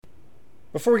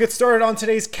Before we get started on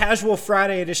today's Casual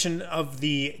Friday edition of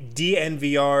the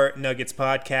DNVR Nuggets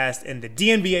podcast and the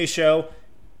DNBA show,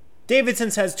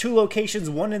 Davidson's has two locations,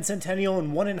 one in Centennial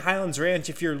and one in Highlands Ranch.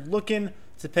 If you're looking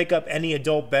to pick up any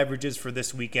adult beverages for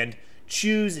this weekend,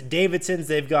 choose Davidson's.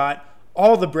 They've got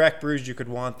all the Breck brews you could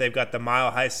want. They've got the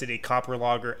Mile High City Copper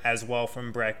Lager as well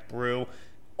from Breck Brew.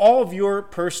 All of your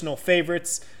personal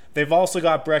favorites. They've also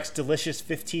got Breck's delicious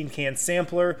 15-can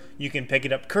sampler. You can pick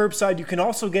it up curbside. You can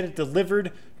also get it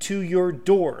delivered to your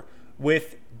door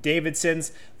with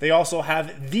Davidson's. They also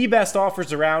have the best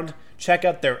offers around. Check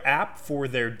out their app for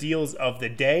their deals of the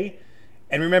day.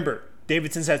 And remember,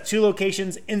 Davidson's has two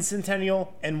locations in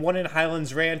Centennial and one in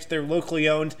Highlands Ranch. They're locally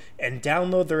owned. And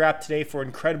download their app today for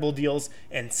incredible deals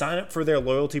and sign up for their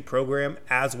loyalty program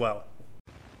as well.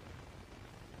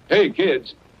 Hey,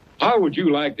 kids. How would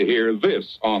you like to hear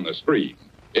this on the screen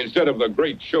instead of the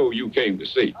great show you came to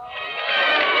see?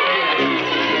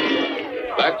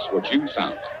 That's what you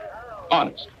sound like.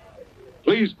 Honest.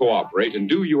 Please cooperate and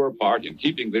do your part in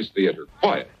keeping this theater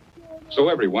quiet so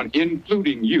everyone,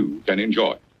 including you, can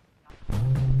enjoy.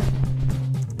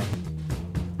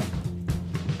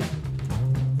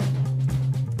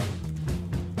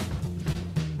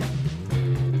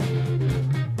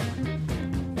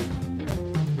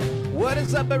 What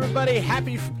is up, everybody?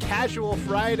 Happy Casual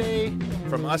Friday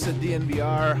from us at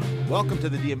DNVR. Welcome to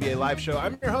the DNBA Live Show.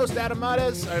 I'm your host, Adam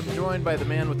Mares. I'm joined by the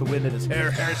man with the wind in his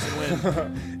hair, Harrison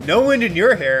Wind. No wind in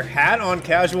your hair. Hat on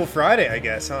Casual Friday, I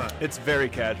guess, huh? It's very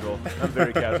casual. I'm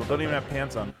very casual. Don't even have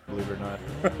pants on, believe it or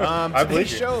not. I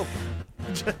believe you.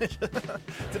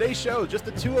 Today's show, just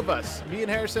the two of us. Me and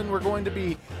Harrison, we're going to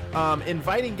be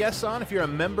inviting guests on. If you're a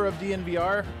member of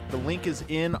DNVR, the link is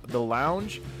in the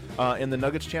lounge. In the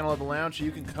Nuggets channel of the lounge, so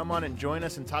you can come on and join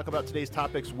us and talk about today's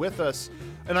topics with us.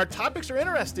 And our topics are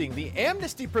interesting. The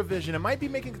amnesty provision, it might be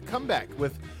making a comeback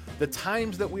with the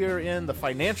times that we are in, the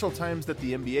financial times that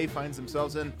the NBA finds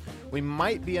themselves in. We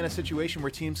might be in a situation where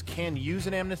teams can use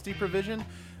an amnesty provision.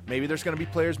 Maybe there's going to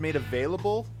be players made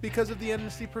available because of the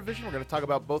amnesty provision. We're going to talk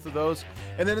about both of those.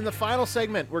 And then in the final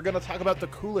segment, we're going to talk about the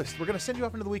coolest. We're going to send you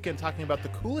off into the weekend talking about the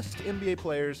coolest NBA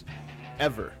players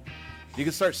ever. You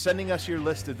can start sending us your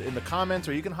list in the comments,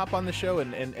 or you can hop on the show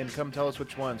and come tell us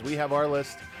which ones. We have our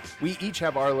list. We each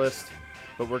have our list,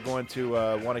 but we're going to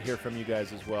want to hear from you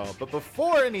guys as well. But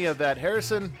before any of that,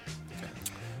 Harrison,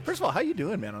 first of all, how you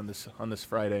doing, man, on this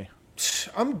Friday?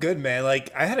 I'm good, man. Like,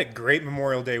 I had a great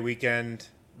Memorial Day weekend.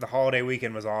 The holiday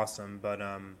weekend was awesome, but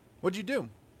What'd you do?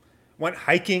 went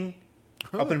hiking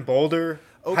up in Boulder.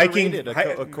 Overrated,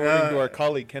 according to our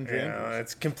colleague Kendra Andrews.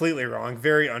 It's completely wrong.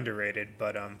 Very underrated,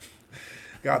 but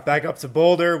got back up to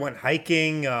Boulder, went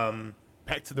hiking.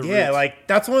 Back to the Yeah, roots. like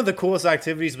that's one of the coolest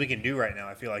activities we can do right now.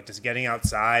 I feel like just getting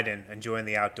outside and enjoying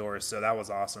the outdoors. So that was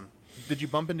awesome. Did you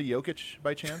bump into Jokic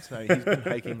by chance? He's been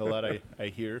hiking a lot, I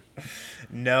hear.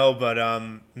 No, but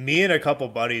me and a couple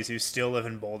buddies who still live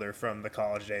in Boulder from the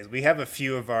college days, we have a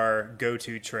few of our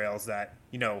go-to trails that,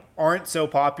 aren't so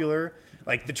popular.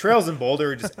 Like, the trails in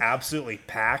Boulder are just absolutely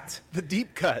packed. The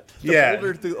deep cut.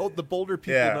 The Boulder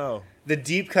people know. The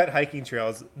deep cut hiking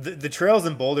trails. The trails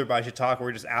in Boulder by Chautauqua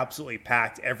were just absolutely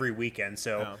packed every weekend.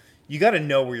 So you got to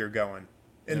know where you're going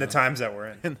in the times that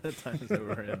we're in.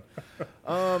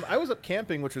 I was up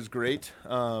camping, which was great.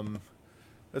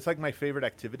 It's like my favorite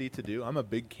activity to do. I'm a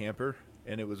big camper,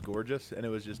 and it was gorgeous, and it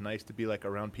was just nice to be like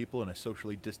around people in a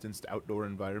socially distanced outdoor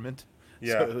environment.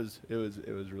 Yeah, so it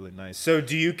was really nice. So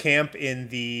do you camp in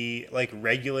the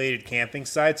regulated camping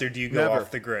sites, or do you go off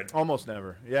the grid? Almost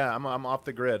never. Yeah, I'm off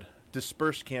the grid.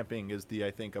 Dispersed camping is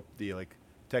the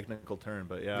technical term,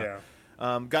 but yeah.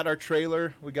 Got our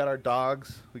trailer, we got our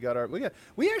dogs,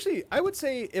 we actually, I would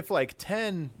say if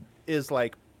 10 is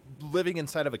living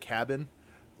inside of a cabin,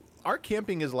 our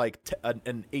camping is an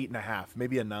 8.5,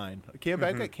 maybe a 9.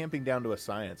 I got camping down to a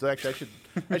science. So actually,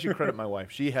 I should credit my wife.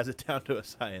 She has it down to a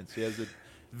science. She has it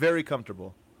very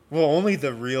comfortable. Well, only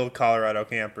the real Colorado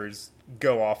campers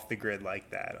go off the grid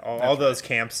like that. All those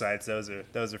campsites,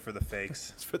 those are for the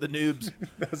fakes. It's for the noobs.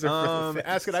 Those are for the fakes.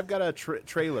 Ask it. I've got a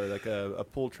trailer, like a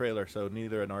pool trailer, so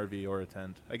neither an RV or a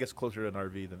tent. I guess closer to an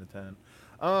RV than a tent.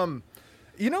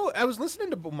 I was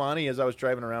listening to Bomani as I was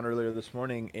driving around earlier this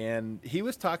morning, and he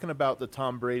was talking about the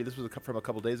Tom Brady. This was from a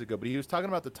couple days ago, but he was talking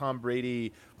about the Tom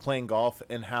Brady playing golf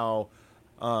and how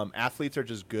athletes are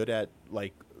just good at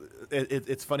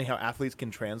it's funny how athletes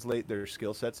can translate their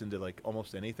skill sets into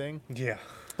almost anything. Yeah.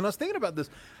 And I was thinking about this.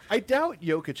 I doubt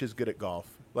Jokic is good at golf.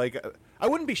 I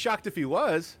wouldn't be shocked if he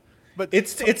was. But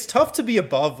it's tough to be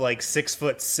above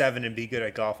 6'7" and be good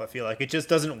at golf. I feel like it just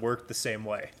doesn't work the same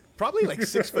way. Probably like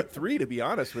 6'3", to be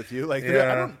honest with you. Like,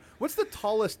 Yeah. what's the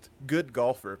tallest good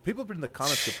golfer? People in the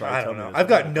comments could probably I tell don't know. me. I've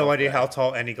got no idea how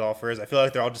tall any golfer is. I feel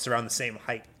like they're all just around the same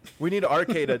height. We need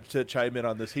RK to chime in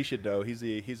on this. He should know.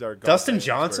 He's our golf Dustin expert.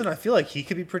 Johnson, I feel like he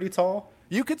could be pretty tall.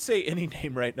 You could say any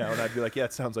name right now, and I'd be like, yeah,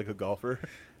 it sounds like a golfer.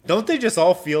 Don't they just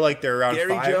all feel like they're around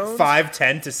Gary Jones?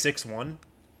 5'10" to 6'1"?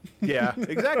 Yeah,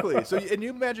 exactly. So, and you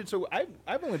imagine, so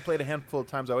I've only played a handful of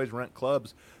times. I always rent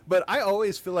clubs, but I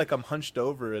always feel like I'm hunched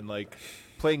over and like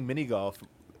playing mini golf.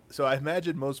 So I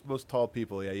imagine most tall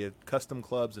people, yeah, you have custom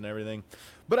clubs and everything.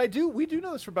 But we do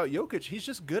know this about Jokic. He's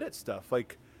just good at stuff.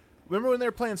 Like, remember when they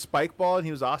were playing spike ball and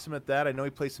he was awesome at that? I know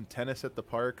he plays some tennis at the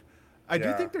park. I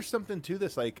do think there's something to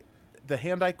this, like the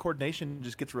hand-eye coordination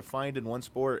just gets refined in one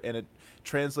sport, and it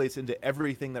translates into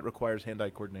everything that requires hand-eye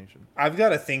coordination. I've got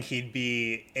to think he'd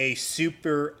be a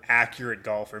super accurate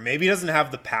golfer. Maybe he doesn't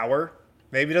have the power.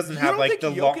 Maybe he doesn't have like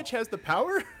the Jokic has the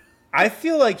power. I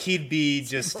feel like he'd be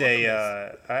just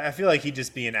I feel like he'd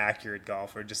just be an accurate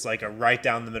golfer, just like a right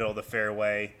down the middle of the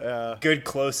fairway, good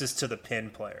closest to the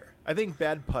pin player. I think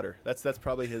bad putter. That's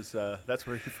probably his. That's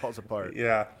where he falls apart.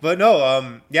 Yeah, but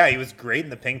no, he was great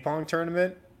in the ping pong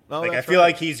tournament. Oh, I feel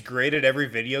like he's great at every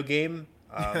video game.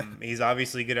 He's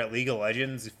obviously good at League of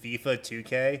Legends, FIFA,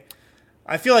 2K.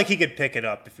 I feel like he could pick it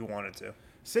up if he wanted to.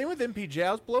 Same with MPJ.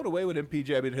 I was blown away with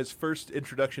MPJ. I mean, his first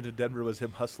introduction to Denver was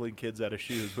him hustling kids out of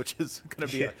shoes, which is going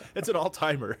to be it's an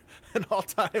all-timer. An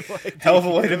all-time, like... Hell of a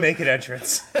way to make an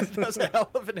entrance. That's a hell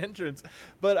of an entrance.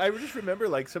 But I just remember,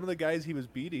 like, some of the guys he was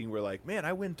beating were like, man,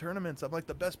 I win tournaments. I'm, like,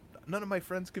 the best. None of my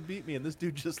friends could beat me, and this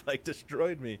dude just, like,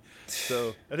 destroyed me.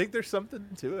 So I think there's something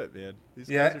to it, man. These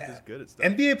guys are just good at stuff.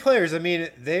 NBA players, I mean,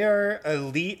 they are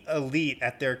elite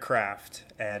at their craft.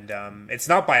 And it's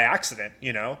not by accident,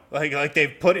 you know? Like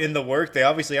they've put in the work. They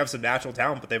obviously have some natural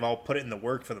talent, but they've all put it in the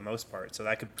work for the most part. So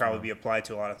that could probably be applied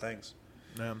to a lot of things.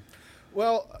 Yeah.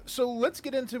 Well, so let's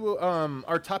get into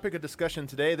our topic of discussion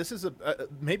today. This is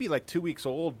maybe like 2 weeks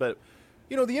old, but,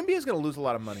 you know, the NBA is going to lose a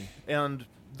lot of money. And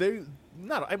when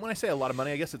I say a lot of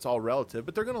money, I guess it's all relative,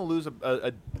 but they're going to lose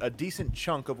a decent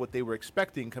chunk of what they were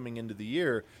expecting coming into the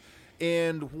year.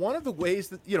 And one of the ways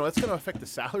that, you know, it's going to affect the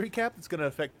salary cap. It's going to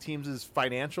affect teams'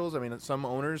 financials. I mean, some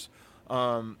owners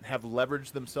have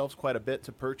leveraged themselves quite a bit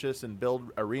to purchase and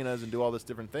build arenas and do all these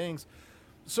different things.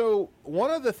 So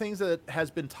one of the things that has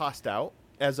been tossed out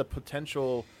as a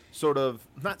potential sort of,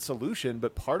 not solution,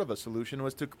 but part of a solution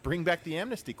was to bring back the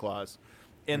amnesty clause.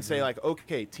 And say, like,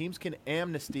 okay, teams can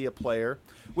amnesty a player,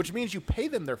 which means you pay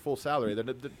them their full salary.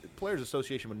 The Players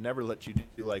Association would never let you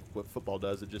do like what football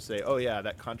does and just say, oh, yeah,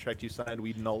 that contract you signed,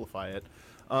 we nullify it.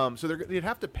 So they'd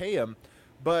have to pay him,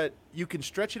 but you can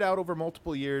stretch it out over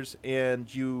multiple years, and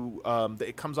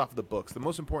it comes off the books. The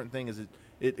most important thing is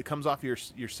it comes off your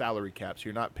salary cap, so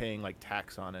you're not paying, like,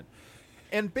 tax on it.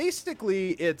 And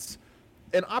basically, it's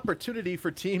an opportunity for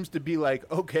teams to be like,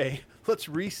 okay, let's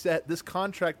reset. This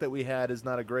contract that we had is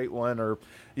not a great one, or,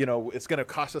 you know, it's going to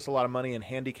cost us a lot of money and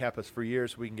handicap us for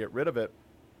years so we can get rid of it.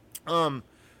 So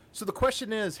the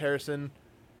question is, Harrison,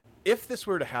 if this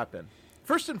were to happen,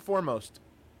 first and foremost,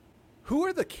 who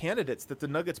are the candidates that the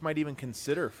Nuggets might even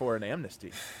consider for an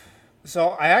amnesty?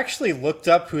 So I actually looked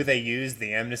up who they used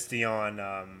the amnesty on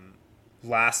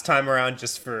last time around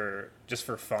just for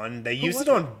fun. They used it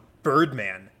on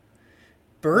Birdman.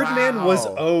 Birdman was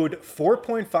owed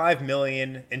 $4.5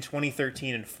 million in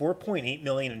 2013 and $4.8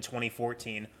 million in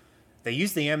 2014. They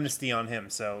used the amnesty on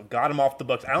him, so got him off the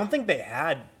books. I don't think they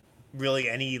had really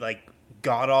any like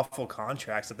god awful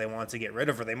contracts that they wanted to get rid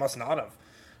of, or they must not have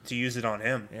to use it on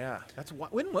him. Yeah,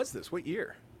 when was this? What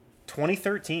year?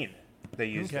 2013. They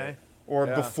used it, or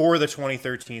before the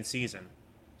 2013 season.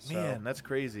 So, man, that's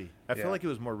crazy. I feel like it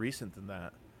was more recent than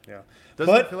that. Yeah,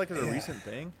 doesn't it feel like it's a recent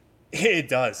thing? It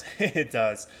does. It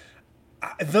does.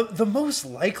 The most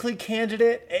likely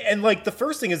candidate, and like the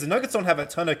first thing is the Nuggets don't have a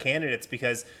ton of candidates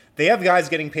because they have guys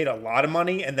getting paid a lot of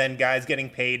money and then guys getting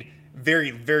paid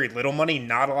very, very little money,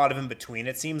 not a lot of in between,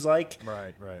 it seems like.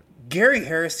 Right. Gary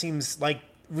Harris seems like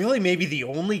really maybe the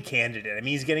only candidate. I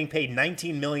mean, he's getting paid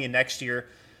 $19 million next year,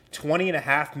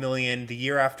 $20.5 million the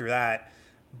year after that.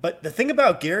 But the thing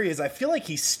about Gary is I feel like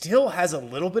he still has a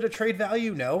little bit of trade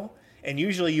value, no? And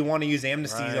usually you want to use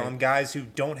amnesties on guys who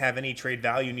don't have any trade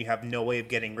value and you have no way of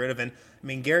getting rid of him. I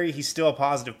mean, Gary, he's still a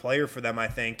positive player for them, I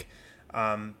think.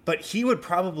 But he would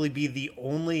probably be the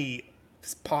only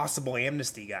possible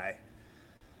amnesty guy.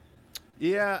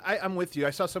 Yeah, I'm with you. I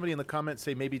saw somebody in the comments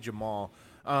say maybe Jamal.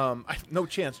 No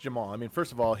chance, Jamal. I mean,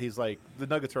 first of all, he's like the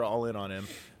Nuggets are all in on him.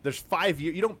 There's 5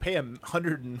 years. You don't pay a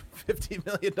 $150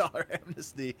 million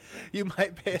amnesty. You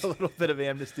might pay a little bit of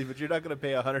amnesty, but you're not going to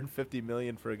pay $150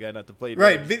 million for a guy not to play.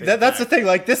 Right. That's the thing.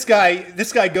 Like this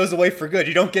guy goes away for good.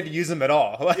 You don't get to use him at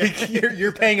all. Like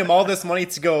you're paying him all this money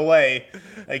to go away.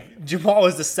 Like Jamal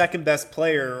is the second best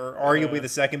player, or arguably the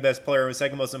second best player, or the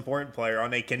second most important player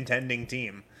on a contending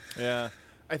team. Yeah,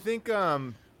 I think.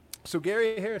 So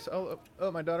Gary Harris. Oh,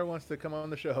 my daughter wants to come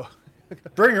on the show.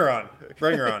 Bring her on.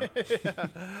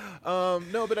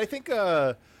 No, but I think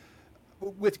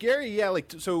with Gary, yeah,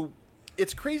 so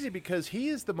it's crazy because he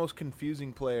is the most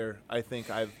confusing player I think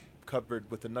I've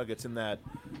covered with the Nuggets in that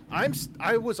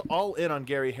I was all in on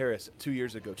Gary Harris 2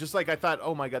 years ago. Just like I thought,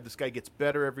 oh my God, this guy gets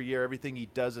better every year. Everything he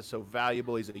does is so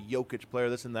valuable. He's a Jokic player,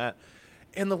 this and that.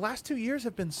 And the last 2 years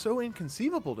have been so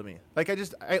inconceivable to me. Like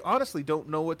I honestly don't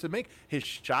know what to make. His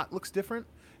shot looks different.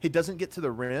 He doesn't get to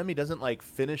the rim. He doesn't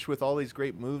finish with all these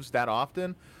great moves that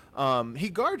often. He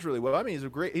guards really well. I mean,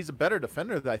 he's a better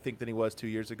defender, I think, than he was 2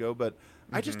 years ago. But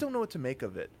I just don't know what to make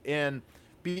of it. And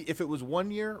if it was 1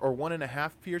 year or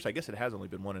 1.5 years, I guess it has only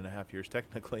been 1.5 years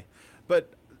technically.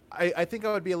 But I think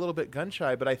I would be a little bit gun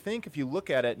shy. But I think if you look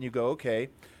at it and you go, okay,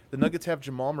 the Nuggets have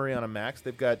Jamal Murray on a max.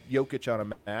 They've got Jokic on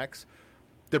a max.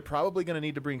 They're probably going to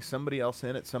need to bring somebody else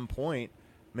in at some point.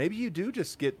 Maybe you do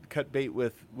just cut bait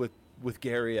with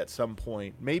Gary at some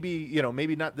point. Maybe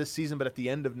not this season, but at the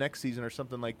end of next season or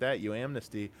something like that, you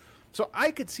amnesty. So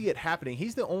I could see it happening.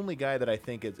 He's the only guy that I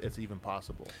think it's even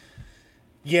possible.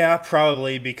 Yeah,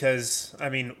 probably because, I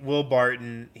mean, Will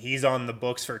Barton, he's on the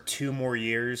books for 2 more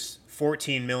years,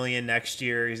 $14 million next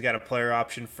year. He's got a player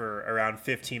option for around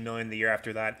 $15 million the year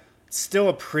after that. Still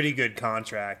a pretty good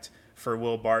contract for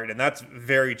Will Barton, and that's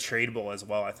very tradable as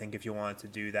well, I think, if you wanted to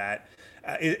do that.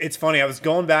 It's funny, I was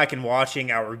going back and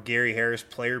watching our Gary Harris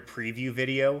player preview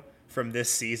video from this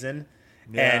season,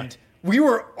 and we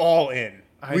were all in.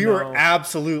 We were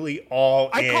absolutely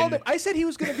all in. I called him. I said he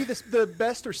was going to be the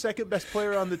best or second best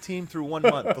player on the team through 1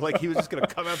 month. Like he was just going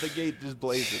to come out the gate just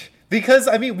blazing. Because,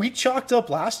 I mean, we chalked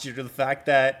up last year to the fact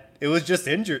that it was just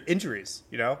injuries,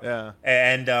 you know? Yeah.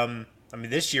 And, I mean,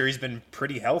 this year he's been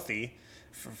pretty healthy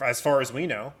as far as we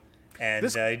know, and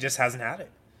he just hasn't had it.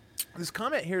 This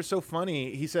comment here is so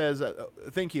funny. He says,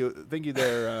 thank you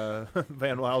there,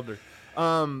 Van Wilder.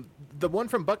 The one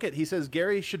from Bucket, he says,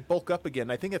 Gary should bulk up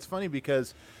again. I think it's funny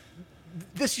because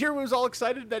this year we was all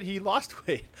excited that he lost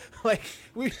weight.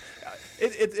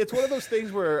 It's one of those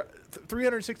things where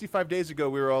 365 days ago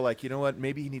we were all like, you know what,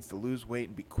 maybe he needs to lose weight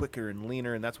and be quicker and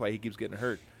leaner, and that's why he keeps getting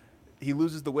hurt. He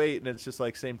loses the weight, and it's just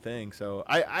same thing. So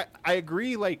I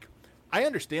agree. I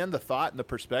understand the thought and the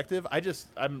perspective.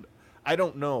 I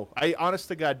don't know. I honest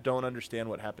to God don't understand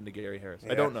what happened to Gary Harris.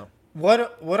 Yeah. I don't know.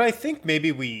 What I think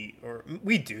maybe we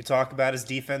do talk about is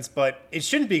defense, but it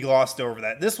shouldn't be glossed over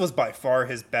that this was by far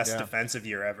his best defensive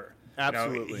year ever.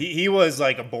 Absolutely. He was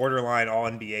like a borderline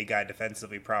All-NBA guy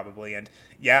defensively probably, and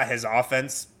his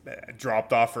offense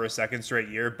dropped off for a second straight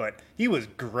year, but he was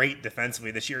great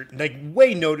defensively this year,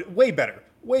 way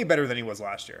better than he was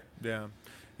last year. Yeah.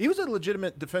 He was a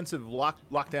legitimate defensive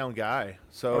lockdown guy.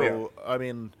 So, I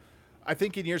mean, I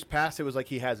think in years past it was like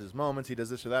he has his moments, he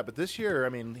does this or that. But this year, I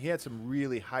mean, he had some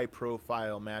really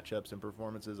high-profile matchups and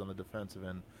performances on the defensive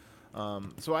end.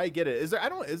 So I get it. Is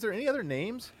there any other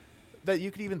names that you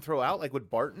could even throw out? Like,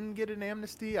 would Barton get an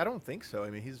amnesty? I don't think so.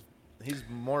 I mean, he's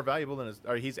more valuable than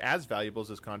he's as valuable as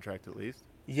his contract at least.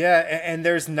 Yeah, and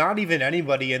there's not even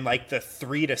anybody in the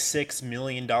 $3 to $6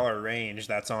 million range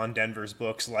that's on Denver's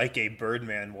books like a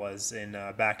Birdman was in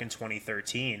back in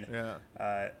 2013.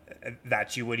 Yeah,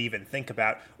 that you would even think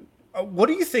about. What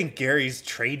do you think Gary's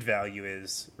trade value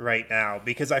is right now?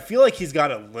 Because I feel like he's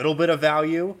got a little bit of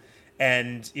value,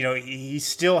 and he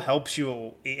still helps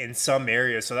you in some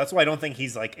areas. So that's why I don't think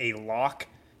he's like a lock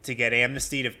to get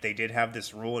amnestied if they did have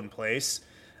this rule in place.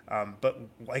 But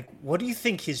what do you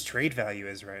think his trade value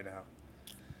is right now?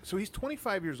 So he's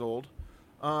 25 years old,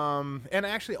 and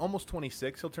actually almost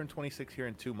 26. He'll turn 26 here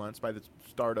in 2 months by the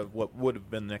start of what would have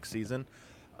been next season.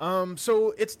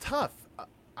 So it's tough.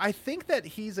 I think that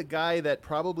he's a guy that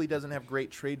probably doesn't have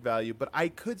great trade value, but I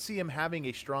could see him having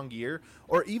a strong year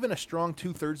or even a strong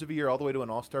 2/3 of a year all the way to an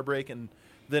All-Star break, and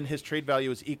then his trade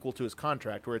value is equal to his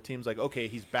contract, where a team's like, okay,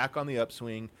 he's back on the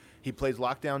upswing. He plays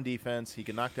lockdown defense. He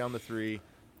can knock down the three.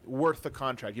 Worth the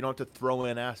contract. You don't have to throw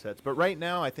in assets. But right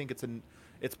now, I think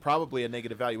it's probably a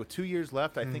negative value. With 2 years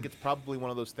left, I think it's probably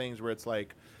one of those things where it's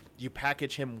like you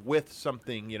package him with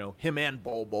something, him and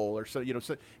Bol Bol or so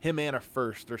him and a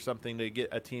first or something to get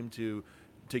a team to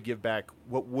give back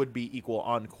what would be equal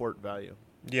on-court value.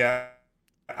 Yeah.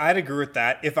 I'd agree with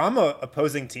that. If I'm a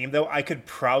opposing team, though, I could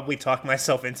probably talk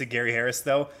myself into Gary Harris,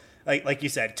 though. Like you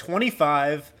said,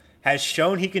 25, has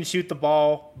shown he can shoot the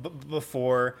ball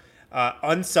before.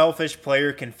 Unselfish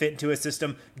player, can fit into a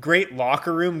system. Great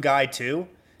locker room guy, too.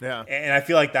 Yeah. And I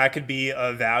feel like that could be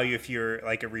a value if you're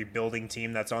like a rebuilding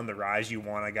team that's on the rise. You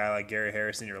want a guy like Gary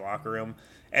Harris in your locker room.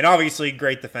 And obviously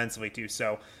great defensively, too.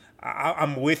 So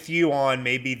I'm with you on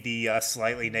maybe the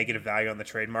slightly negative value on the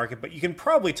trade market, but you can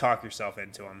probably talk yourself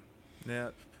into him. Yeah.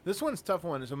 This one's a tough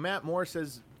one. So Matt Moore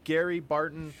says Gary,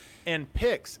 Barton, and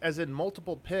picks, as in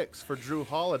multiple picks for Drew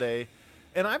Holiday.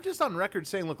 And I'm just on record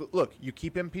saying, look, you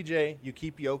keep MPJ, you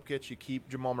keep Jokic, you keep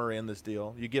Jamal Murray in this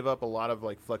deal. You give up a lot of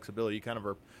like flexibility. You kind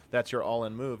of that's your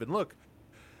all-in move. And look,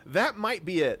 that might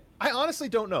be it. I honestly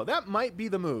don't know. That might be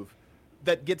the move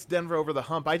that gets Denver over the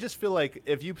hump. I just feel like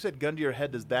if you said gun to your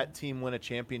head, does that team win a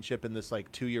championship in this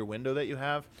like 2-year window that you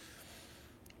have?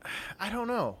 I don't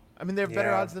know. I mean, they have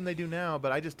better odds than they do now,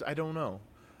 but I don't know.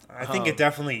 I think it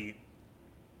definitely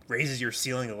raises your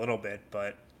ceiling a little bit,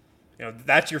 but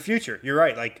that's your future. You're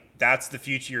right. Like, that's the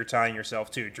future you're tying yourself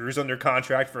to. Drew's under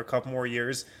contract for a couple more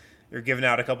years. You're giving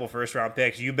out a couple first-round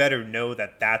picks. You better know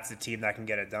that that's the team that can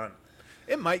get it done.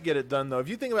 It might get it done, though. If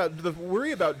you think about the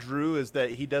worry about Drew is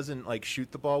that he doesn't, like,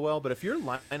 shoot the ball well. But if your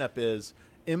lineup is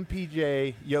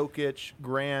MPJ, Jokic,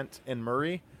 Grant, and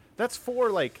Murray, that's 4,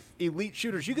 like, elite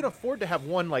shooters. You can afford to have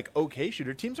one, like, okay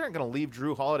shooter. Teams aren't going to leave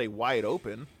Drew Holiday wide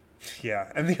open.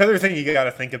 Yeah, and the other thing you got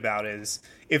to think about is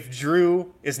if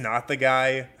Drew is not the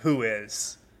guy, who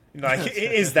is? Like,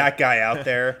 is that guy out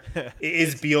there?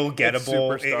 Is Beal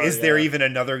gettable? Is there even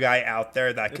another guy out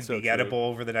there that could be gettable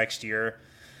over the next year?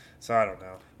 So I don't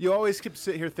know. You always keep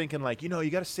sitting here thinking like, you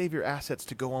got to save your assets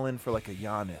to go all in for like a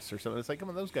Giannis or something. It's like, come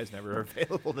on, those guys never are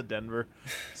available to Denver.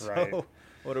 Right. So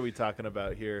what are we talking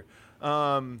about here?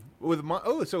 So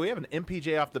we have an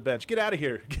MPJ off the bench. Get out of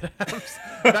here.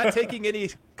 I'm not taking any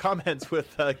comments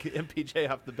with MPJ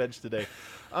off the bench today.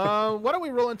 Why don't we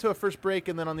roll into a first break,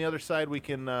 and then on the other side we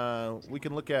can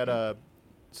look at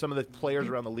some of the players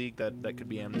around the league that could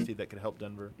be amnesty that could help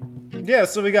Denver. Yeah,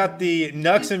 so we got the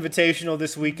Knucks Invitational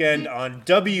this weekend on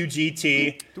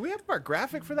WGT. Do we have our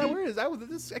graphic for that? Where is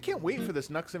that? I can't wait for this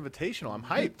Knucks Invitational. I'm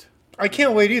hyped. I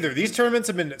can't wait either. These tournaments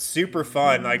have been super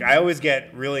fun. Like, I always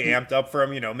get really amped up for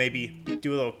them. Maybe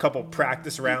do a couple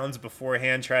practice rounds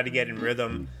beforehand, try to get in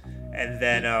rhythm, and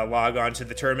then log on to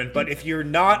the tournament. But if you're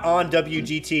not on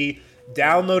WGT,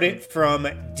 download it from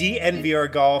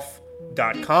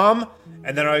dnvrgolf.com,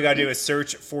 and then all you got to do is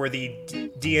search for the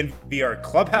DNVR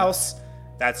Clubhouse.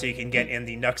 That's so you can get in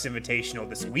the Knucks Invitational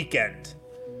this weekend.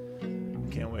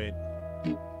 Can't wait.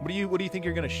 What do you think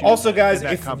you're going to shoot? Also, guys,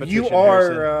 if you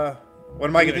are, what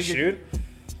am I going to shoot?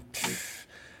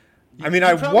 I mean,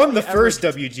 I won the first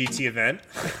WGT event.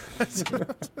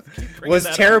 Was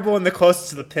terrible in the closest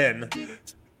to the pin.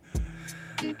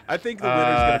 I think the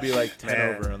winner's going to be like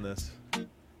 10 over on this.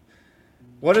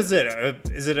 What is it?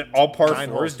 Is it all par 9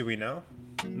 fours? holes. Do we know?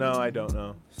 No, I don't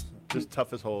know. Just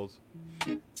tough as holes.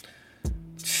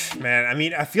 Man, I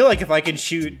mean, I feel like if I can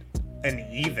shoot an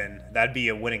even, that'd be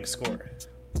a winning score.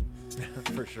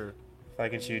 For sure. If I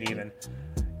can shoot even.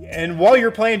 And while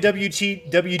you're playing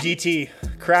WGT,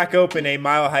 crack open a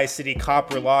Mile High City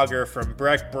Copper Lager from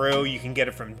Breck Brew. You can get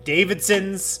it from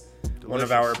Davidson's, one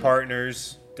of our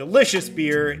partners. Delicious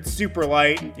beer. It's super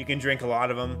light. You can drink a lot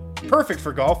of them. Perfect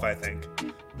for golf, I think.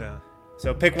 Yeah.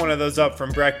 So pick one of those up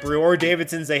from Breck Brew or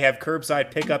Davidson's. They have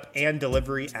curbside pickup and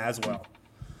delivery as well.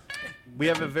 We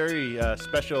have a very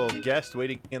special guest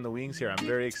waiting in the wings here. I'm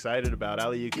very excited about.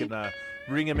 Ali, you can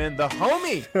bring him in. The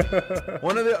homie,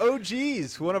 one of the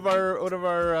OGs, one of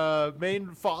our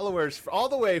main followers, all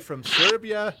the way from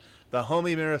Serbia. The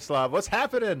homie Miroslav. What's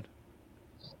happening?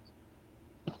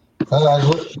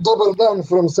 Dobar dan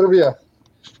from Serbia.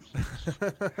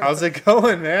 How's it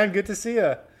going, man? Good to see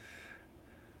you.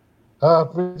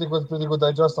 Pretty good.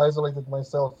 I just isolated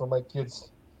myself from my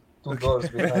kids 2 doors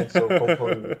behind, so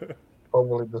hopefully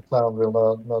the sound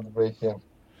will not break here.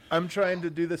 I'm trying to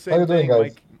do the same thing.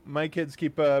 Doing, my kids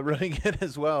keep running in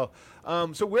as well.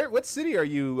 So what city are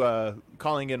you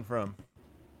calling in from?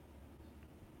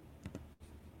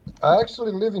 I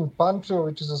actually live in Pančevo,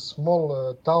 which is a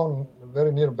small town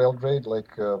very near Belgrade, like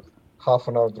half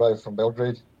an hour drive from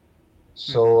Belgrade.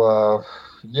 So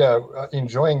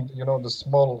enjoying the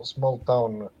small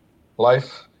town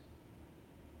life,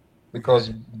 because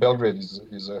Belgrade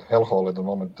is a hellhole at the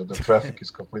moment. The traffic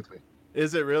is completely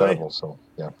Is it really? terrible. So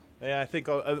yeah. Yeah, I think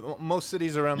most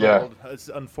cities around the world, it's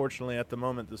unfortunately at the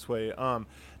moment this way.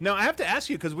 Now I have to ask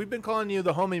you, because we've been calling you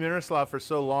the homie Miroslav for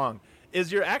so long.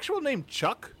 Is your actual name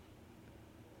Chuck?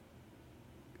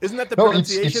 Isn't that the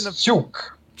pronunciation it's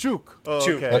Chuk. Chuk. Oh,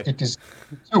 Chuk. okay. It is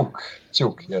Chuk,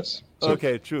 yes. Chuk.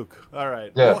 Okay, Chuk. All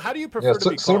right. Yeah. Well, how do you prefer to be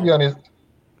called? Serbian is.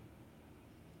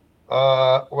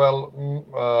 My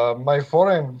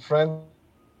foreign friends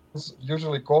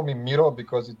usually call me Miro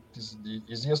because it is the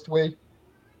easiest way,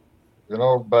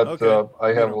 But Okay.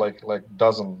 I have Miro. like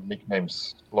dozen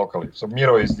nicknames locally, so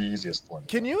Miro is the easiest one.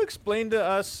 Can you explain to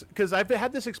us, because I've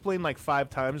had this explained like 5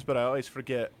 times, but I always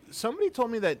forget. Somebody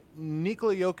told me that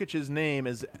Nikola Jokic's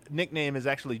nickname is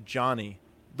actually Johnny.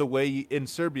 The way in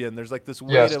Serbian, there's like this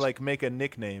way Yes. to like make a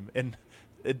nickname, and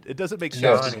it doesn't make Yes.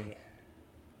 sense. to me. Johnny.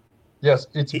 Yes,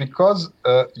 it's because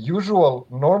usual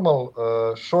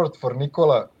normal short for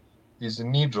Nikola is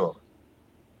Nijo.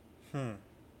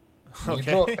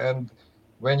 Nijo, Okay. and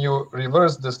when you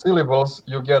reverse the syllables,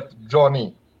 you get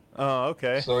Johnny. Oh,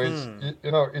 okay. So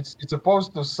it's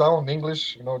supposed to sound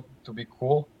English, to be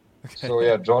cool. So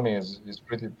yeah, Johnny is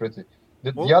pretty.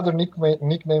 The Well- other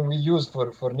nickname we use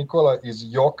for Nikola is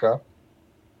Joka,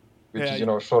 which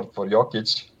Yeah, is short for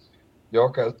Jokic.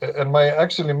 Joka, and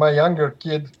my younger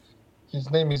kid, his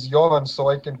name is Jovan, so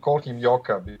I can call him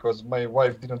Joka because my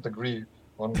wife didn't agree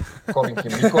on calling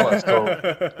him Nikola, so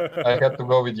I had to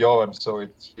go with Jovan, so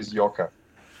he's Joka.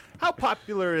 How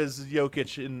popular is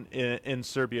Jokic in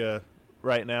Serbia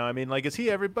right now? I mean, like, is he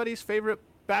everybody's favorite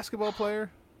basketball player?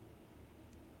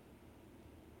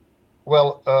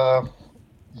 Well,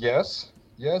 yes.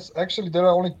 Actually, there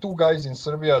are only 2 guys in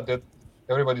Serbia that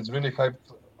everybody's really hyped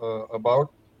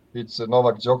about. It's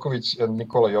Novak Djokovic and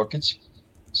Nikola Jokic.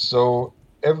 So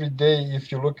every day,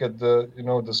 if you look at the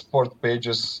sport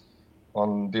pages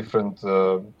on different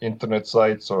internet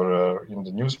sites or in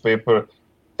the newspaper,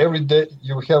 every day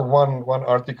you have one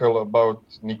article about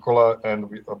Nikola and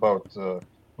about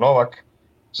Novak.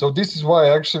 So this is why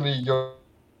actually your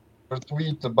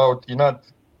tweet about Inat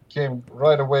came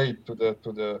right away to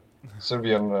the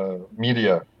Serbian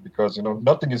media because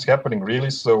nothing is happening really.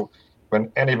 So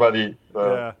when anybody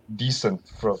decent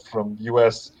from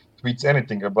US tweets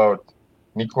anything about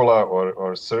Nikola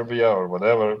or Serbia or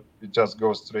whatever, it just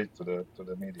goes straight to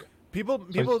the media. People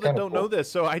it's that kind of don't know cool.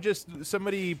 this. So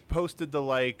somebody posted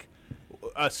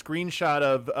a screenshot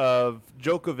of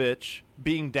Djokovic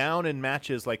being down in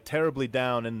matches, like terribly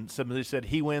down, and somebody said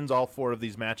he wins all 4 of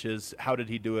these matches. How did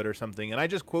he do it or something? And I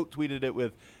just quote tweeted it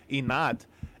with Inat,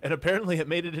 and apparently it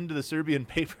made it into the Serbian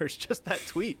papers. Just that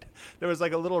tweet. There was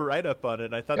like a little write up on it.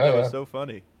 And I thought that was so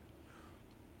funny.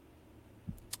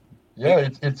 Yeah,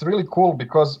 it's really cool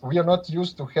because we are not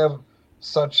used to have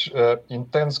such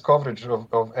intense coverage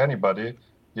of anybody.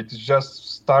 It is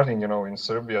just starting, in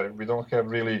Serbia. We don't have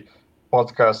really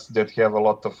podcasts that have a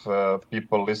lot of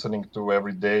people listening to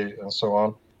every day and so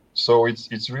on. So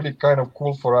it's really kind of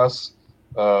cool for us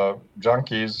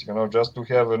junkies, just to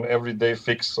have an everyday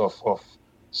fix of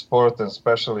sport and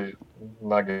especially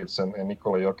Nuggets and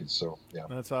Nikola Jokic. So yeah,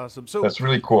 That's awesome. So that's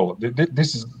really cool.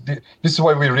 This is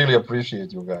why we really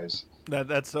appreciate you guys.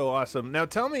 That's so awesome. Now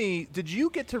tell me, did you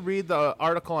get to read the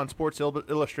article on Sports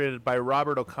Illustrated by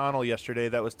Robert O'Connell yesterday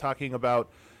that was talking about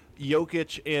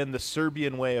Jokic and the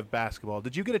Serbian way of basketball?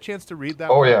 Did you get a chance to read that?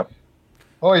 Oh one? yeah.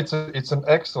 Oh, it's an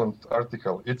excellent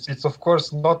article. It's of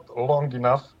course not long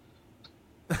enough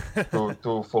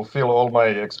to fulfill all my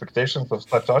expectations of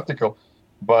such article,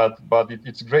 but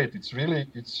it's great. It's really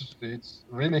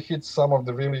hits some of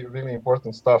the really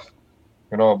important stuff,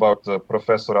 about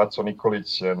Professor Aco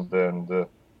Nikolic and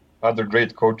other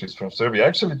great coaches from Serbia.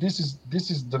 Actually, this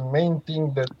is the main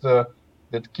thing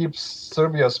that keeps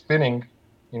Serbia spinning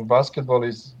in basketball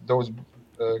is those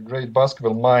great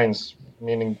basketball minds,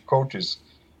 meaning coaches.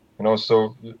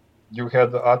 So you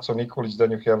had Aco Nikolic,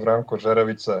 then you have Ranko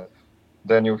Žeravica,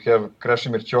 then you have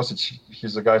Krešimir Ćosić.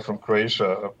 He's a guy from Croatia,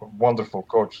 a wonderful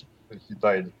coach. He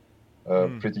died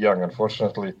pretty young,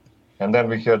 unfortunately. And then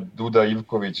we had Duda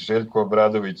Ivković, Željko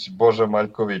Obradović, Boža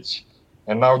Maljković.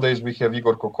 And nowadays we have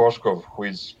Igor Kokoškov, who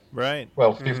is, Right.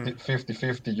 well,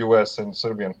 50-50 US and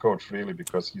Serbian coach, really,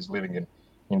 because he's living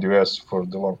in the US for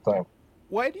the long time.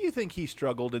 Why do you think he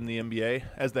struggled in the NBA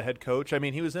as the head coach? I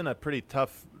mean, he was in a pretty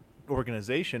tough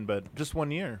organization, but just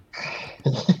 1 year.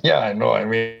 Yeah, I know. I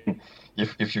mean,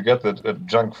 if you get a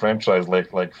junk franchise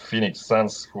like Phoenix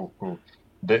Suns,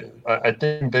 I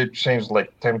think they changed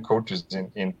like 10 coaches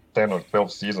in 10 or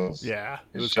 12 seasons. Yeah, it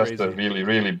It's was just crazy.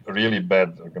 a really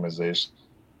bad organization.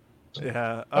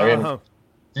 Yeah. I mean,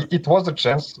 it was a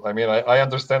chance. I mean, I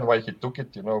understand why he took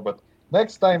it, but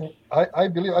next time, I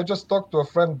believe, I just talked to a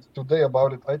friend today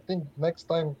about it. I think next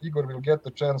time Igor will get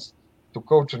the chance to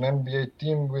coach an NBA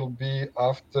team will be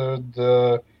after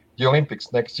the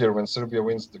Olympics next year when Serbia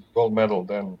wins the gold medal.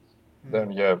 Then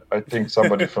yeah, I think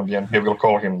somebody from the NBA will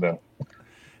call him then.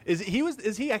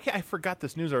 I forgot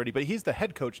this news already, but he's the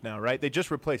head coach now, right? They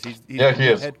just replaced. He's he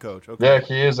the is. head coach. Okay. Yeah,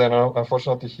 he is, and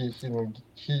unfortunately,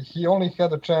 he only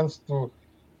had a chance to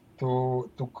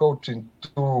coach in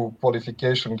 2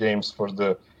 qualification games for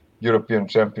the European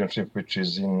Championship, which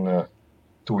is in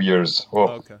 2 years.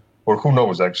 Okay. Or who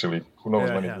knows, actually. Who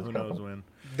knows when it will who happen. knows when.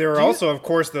 There are also, of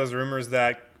course, those rumors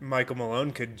that Michael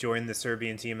Malone could join the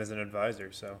Serbian team as an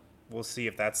advisor. So we'll see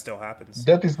if that still happens.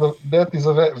 That is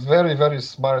a very, very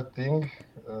smart thing.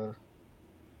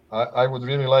 I would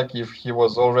really like if he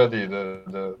was already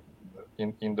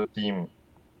in the team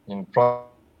in prior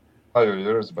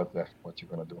years, but what you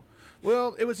gonna do?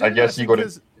 Well, it was. I guess he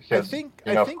because I has think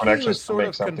enough he connections was to sort make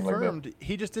of something like that. confirmed.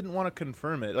 He just didn't want to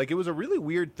confirm it. Like, it was a really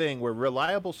weird thing where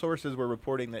reliable sources were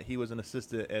reporting that he was an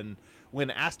assistant, and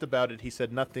when asked about it, he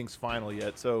said nothing's final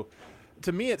yet. So,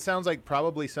 to me, it sounds like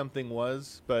probably something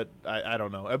was, but I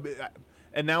don't know.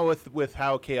 And now with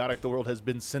how chaotic the world has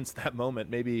been since that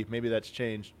moment, maybe that's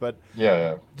changed. But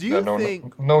Yeah. do you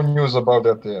think no news about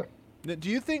that there? Do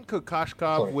you think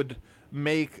Kokoshkov would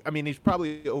make? I mean, he's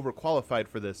probably overqualified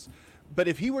for this. But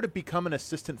if he were to become an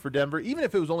assistant for Denver, even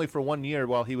if it was only for 1 year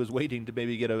while he was waiting to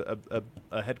maybe get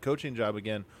a head coaching job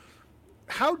again,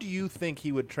 how do you think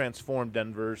he would transform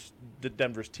Denver's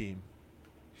team?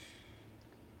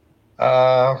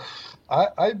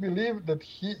 I believe that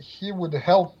he would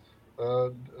help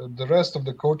the rest of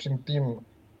the coaching team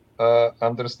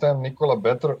understand Nikola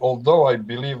better. Although I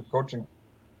believe coaching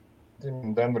team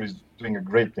in Denver is doing a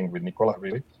great thing with Nikola,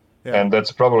 really, and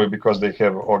that's probably because they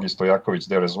have Ogi Stojakovic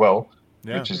there as well.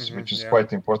 Which is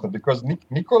quite important because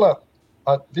Nikola,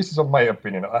 this is my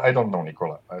opinion. I don't know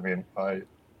Nikola. I mean,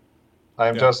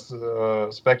 I'm just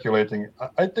speculating.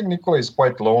 I think Nikola is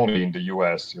quite lonely in the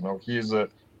U.S. You know, he's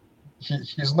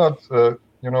not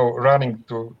running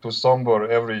to Sombor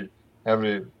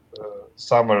every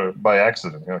summer by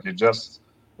accident. You know, he just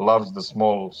loves the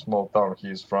small town he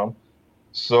is from.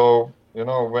 So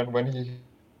when he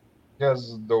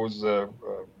has those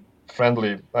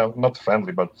friendly, not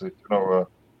friendly, but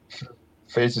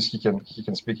faces he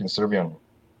can speak in Serbian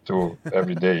to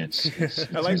every day. It's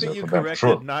I like that you corrected,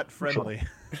 sure. not friendly.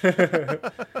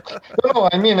 No,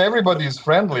 I mean everybody is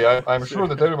friendly. I'm sure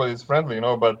that everybody is friendly,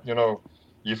 but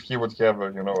if he would have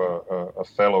a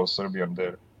fellow Serbian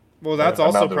there. Well, that's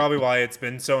also probably why it's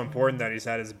been so important that he's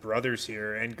had his brothers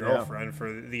here and girlfriend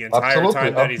for the entire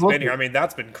time that he's been here. I mean,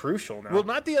 that's been crucial now. Well,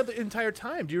 not the entire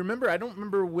time. Do you remember? I don't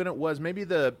remember when it was. Maybe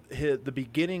the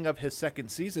beginning of his second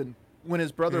season when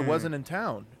his brother wasn't in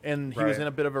town and he was in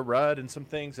a bit of a rut and some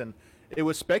things, and it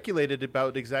was speculated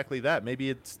about exactly that.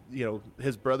 Maybe it's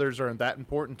his brothers aren't that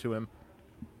important to him.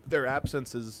 Their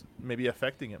absence is maybe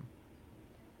affecting him.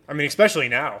 I mean, especially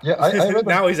now. Yeah, I read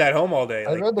now he's at home all day.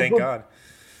 Thank God.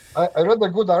 I read a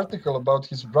good article about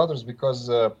his brothers because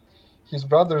his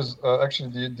brothers,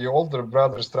 actually the older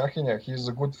brother Strahinja, he's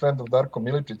a good friend of Darko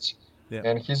Milicic,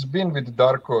 and he's been with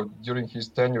Darko during his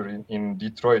tenure in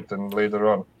Detroit and later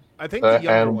on. I think the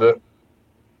younger one.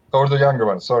 Or the younger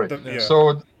one, sorry.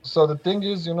 So the thing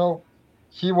is,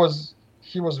 he was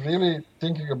really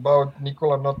thinking about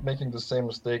Nikola not making the same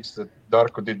mistakes that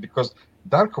Darko did because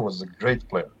Darko was a great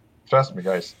player. Trust me,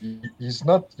 guys. He's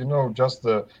not,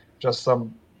 just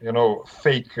some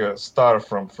fake star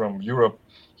from Europe.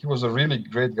 He was a really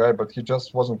great guy, but he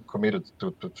just wasn't committed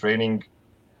to training.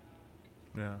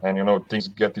 Yeah. And things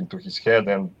get into his head.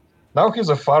 And now he's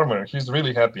a farmer. He's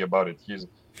really happy about it.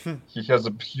 He has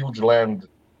a huge land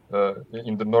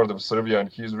in the north of Serbia, and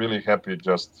he's really happy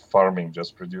just farming,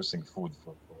 just producing food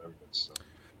for everybody. So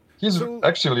he's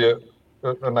actually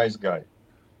a nice guy.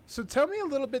 So tell me a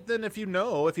little bit then, if you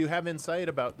have insight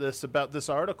about this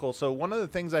article. So one of the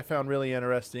things I found really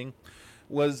interesting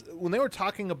was when they were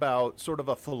talking about sort of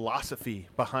a philosophy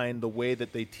behind the way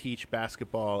that they teach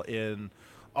basketball in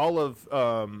all of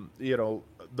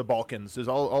the Balkans. There's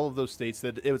all of those states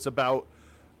that it's about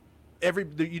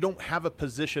you don't have a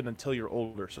position until you're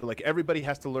older. So like everybody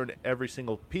has to learn every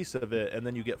single piece of it, and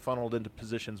then you get funneled into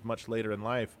positions much later in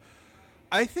life.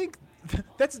 I think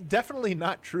that's definitely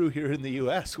not true here in the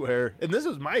U.S. and this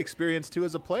was my experience too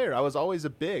as a player. I was always a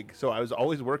big, so I was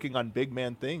always working on big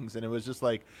man things, and it was just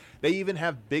like they even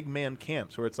have big man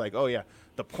camps where it's like, oh yeah,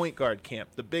 the point guard camp,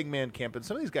 the big man camp, and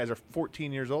some of these guys are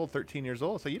 14 years old, 13 years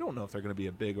old, so you don't know if they're going to be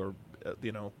a big or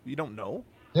you don't know.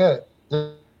 Yeah,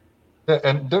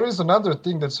 and there is another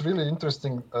thing that's really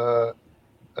interesting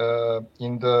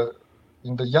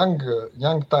in the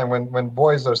young time when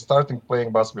boys are starting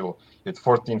playing basketball at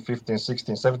 14, 15,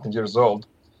 16, 17 years old,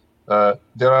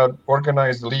 there are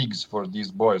organized leagues for these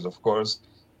boys, of course.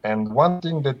 And one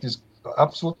thing that is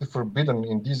absolutely forbidden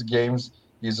in these games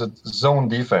is a zone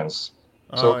defense.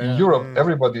 So in Europe, Mm.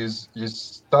 everybody is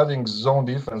studying zone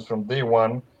defense from day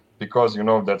one because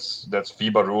that's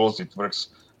FIBA rules. It works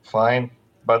fine,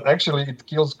 but actually it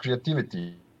kills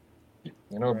creativity.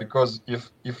 Right. Because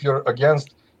if you're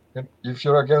against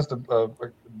a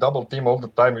double team all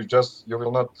the time, you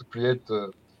will not create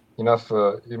enough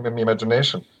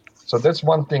imagination. So that's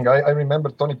one thing. I remember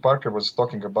Tony Parker was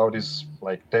talking about this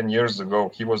like 10 years ago.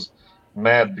 He was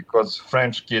mad because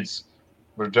French kids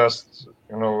were just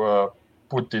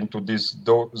put into this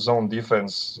zone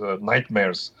defense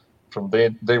nightmares from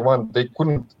day one. They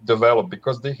couldn't develop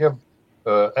because they have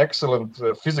excellent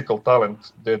physical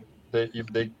talent that if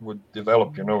they would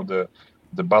develop,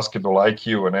 the basketball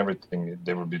IQ and everything,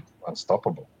 they would be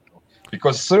unstoppable.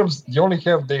 Because Serbs, the only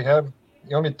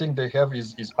thing they have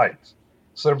is height.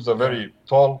 Serbs are very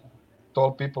tall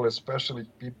people, especially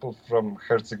people from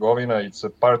Herzegovina. It's a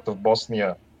part of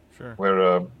Bosnia where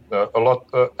a lot.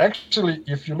 Actually,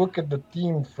 if you look at the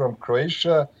team from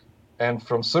Croatia and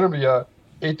from Serbia,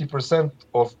 80%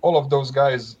 of all of those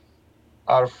guys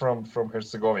are from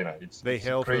Herzegovina. It's crazy.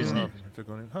 From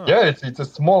Herzegovina. Huh. Yeah, it's a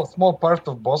small part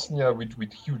of Bosnia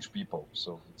with huge people.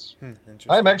 So it's.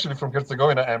 I'm actually from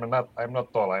Herzegovina. I'm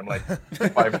not tall. I'm like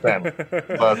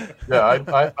 5'10". But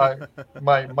yeah,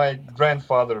 my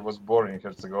grandfather was born in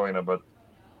Herzegovina.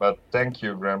 But thank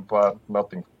you, Grandpa.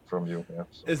 Nothing from you. Yeah,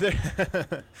 so. Is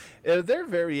there are there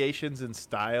variations in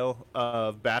style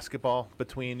of basketball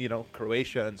between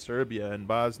Croatia and Serbia and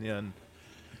Bosnia and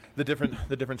the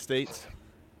different states?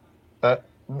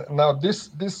 Now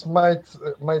this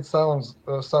might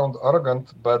sound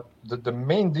arrogant, but the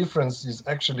main difference is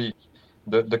actually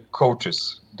the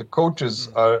coaches. The coaches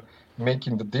are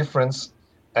making the difference,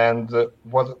 and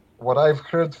what I've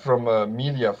heard from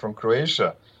media from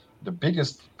Croatia, the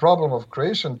biggest problem of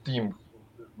Croatian team,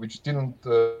 which didn't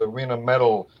win a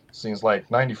medal since like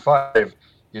 '95,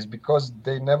 is because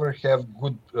they never have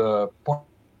good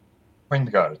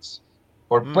point guards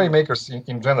or playmakers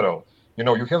in general.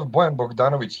 You have Bojan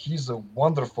Bogdanovic. He's a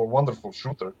wonderful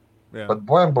shooter. Yeah. But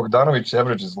Bojan Bogdanovic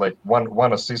averages like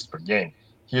one assist per game.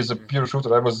 He is a pure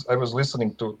shooter. I was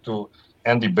listening to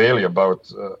Andy Bailey about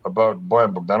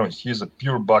Bojan Bogdanovic. He's a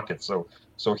pure bucket.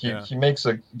 So he makes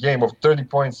a game of 30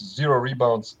 points, 0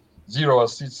 rebounds, 0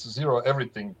 assists, 0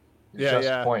 everything.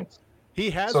 Just points.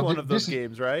 He has one of those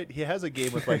games, right? He has a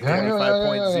game with like 25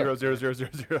 points, 0, 0, 0, 0,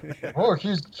 0. Oh,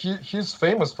 he's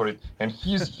famous for it, and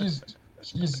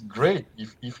he's great.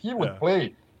 If he would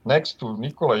play next to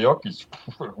Nikola Jokic,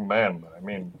 man, I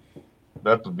mean,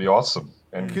 that would be awesome.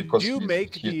 And could you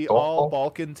make the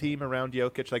all-Balkan team around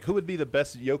Jokic? Like, who would be the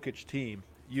best Jokic team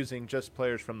using just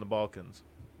players from the Balkans?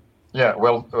 Yeah,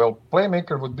 well,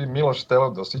 playmaker would be Miloš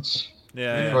Teodosic.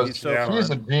 Yeah, because he's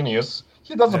a genius.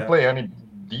 He doesn't play any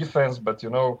defense, but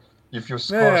if you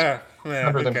score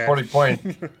 140 points,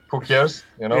 who cares?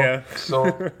 Yeah.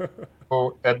 So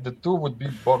at the 2 would be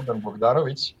Bogdan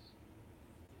Bogdanovic.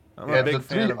 At the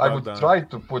 3, I would try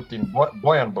to put in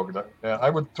Bojan Bogdan. I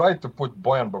would try to put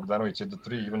Bojan Bogdanovic at the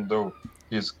 3, even though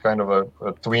he's kind of a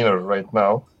tweener right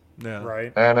now. Yeah.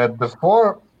 Right. And at the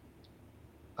 4,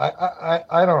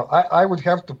 I don't know. I would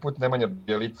have to put Nemanja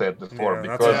Bjelica at the 4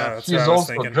 because he's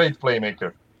also a great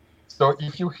playmaker. So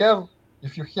if you have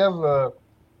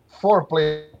 4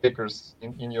 playmakers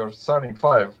in your starting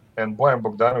 5 and Bojan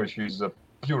Bogdanovic, who is a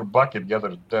pure bucket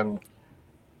getter, then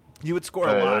you would score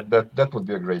a lot. That would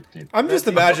be a great team. I'm just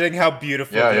imagining how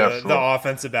beautiful the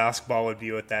offensive basketball would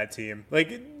be with that team.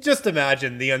 Like, just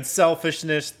imagine the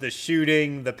unselfishness, the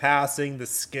shooting, the passing, the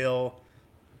skill.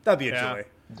 That'd be a joy.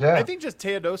 Yeah. I think just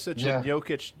Teodosic and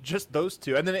Jokic, just those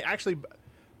two. And then actually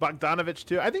Bogdanovic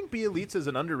too. I think Bjelica is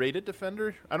an underrated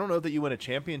defender. I don't know that you win a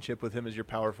championship with him as your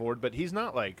power forward, but he's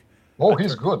not like... Oh,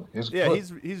 he's good. He's good.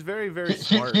 He's very, very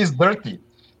smart. He's dirty.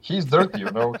 He's dirty,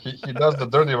 he does the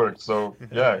dirty work. So,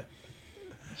 yeah.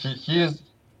 He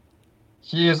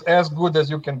is as good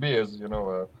as you can be as,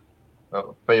 a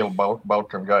pale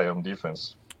Balkan guy on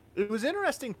defense. It was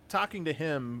interesting talking to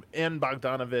him and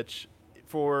Bogdanovic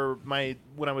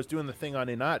when I was doing the thing on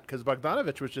Inat, because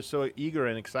Bogdanovic was just so eager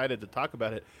and excited to talk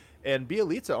about it, and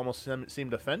Bjelica almost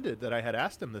seemed offended that I had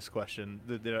asked him this question.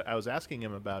 That I was asking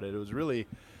him about it. It was really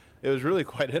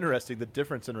quite interesting, the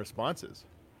difference in responses.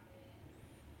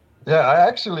 Yeah, I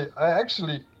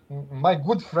actually, my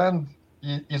good friend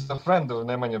is a friend of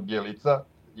Nemanja Bjelica,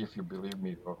 if you believe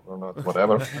me or not,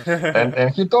 whatever. and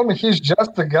he told me he's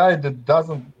just a guy that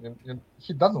doesn't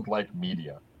like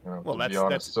media. To be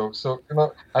honest. So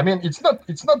I mean, he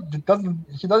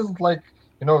doesn't like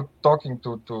talking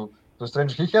to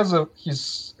strangers. He has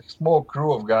his small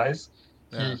crew of guys.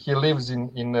 He lives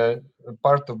in a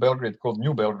part of Belgrade called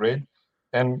New Belgrade,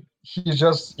 and he's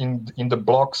just in the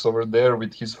blocks over there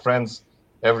with his friends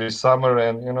every summer,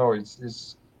 and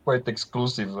it's quite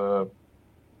exclusive.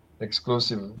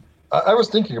 Exclusive. I was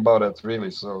thinking about it really,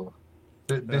 so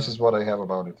this is what I have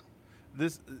about it.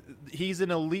 He's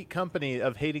an elite company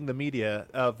of hating the media,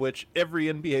 of which every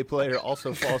NBA player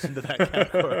also falls into that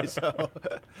category. So,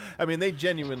 I mean, they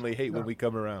genuinely hate when we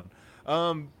come around.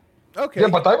 Okay. Yeah,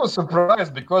 but I was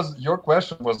surprised because your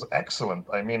question was excellent.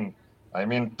 I mean,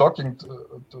 talking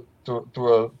to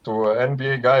an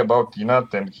NBA guy about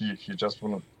Tinat, and he just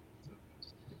wouldn't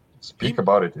speak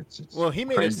about it. It's well, he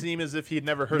made crazy. it seem as if he'd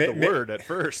never heard the word at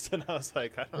first, and I was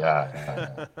like, I don't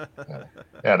know.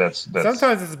 Yeah. That's.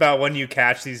 Sometimes it's about when you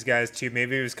catch these guys too.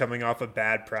 Maybe he was coming off a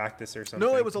bad practice or something.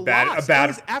 No, it was a loss. It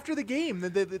was after the game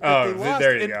that they lost.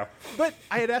 There you go. But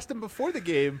I had asked him before the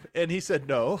game, and he said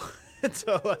no. And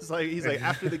so I was like, he's like,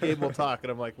 after the game we'll talk,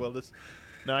 and I'm like, well,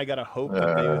 now I gotta hope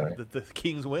that the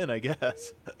Kings win, I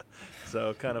guess.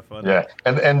 So kind of fun. Yeah,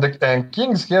 and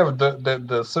Kings have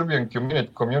the Serbian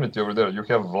community over there. You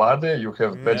have Vlade, you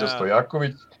have Peja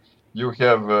Stojakovic, you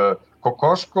have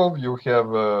Kokoškov, you have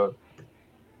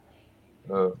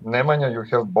Nemanja, you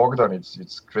have Bogdan.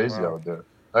 It's crazy out there.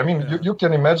 I mean, you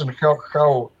can imagine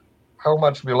how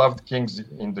much we loved Kings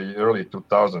in the early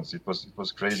 2000s. It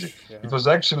was crazy. Yeah. It was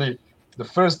actually the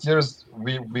first years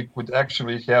we could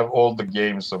actually have all the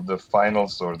games of the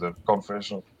finals or the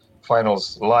conference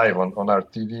finals live on our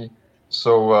TV.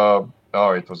 So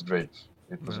it was great.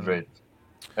 It was great.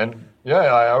 And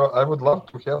I would love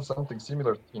to have something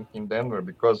similar in Denver,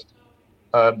 because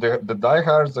the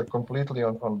diehards are completely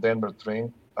on Denver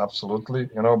train, absolutely,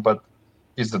 but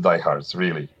it's the diehards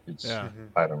really. It's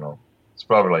I don't know. It's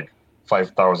probably like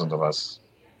 5,000 of us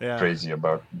crazy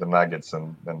about the Nuggets,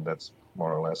 and that's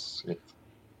more or less it.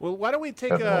 Well, why don't we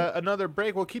take another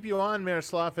break? We'll keep you on,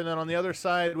 Miroslav, and then on the other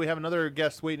side, we have another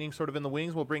guest waiting sort of in the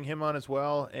wings. We'll bring him on as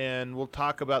well, and we'll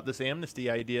talk about this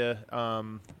amnesty idea,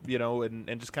 and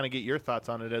just kind of get your thoughts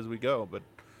on it as we go. But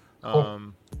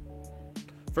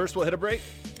first, we'll hit a break.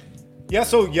 Yeah,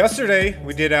 so yesterday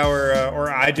we did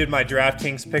I did my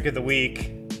DraftKings pick of the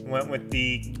week. Went with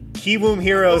the Kiwoom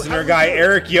Heroes and our guy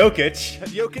Eric Jokic.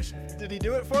 Jokic, did he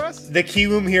do it for us? The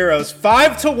Kiwoom Heroes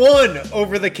 5-1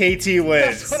 over the KT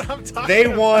Wiz. That's what I'm talking They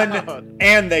won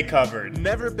and they covered.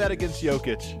 Never bet against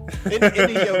Jokic.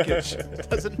 Any Jokic. It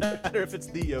doesn't matter if it's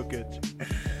the Jokic.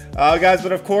 Guys,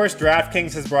 but of course,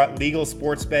 DraftKings has brought legal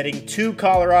sports betting to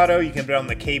Colorado. You can bet on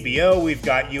the KBO. We've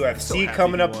got UFC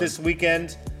coming up this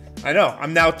weekend. I know.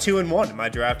 I'm now 2-1 in my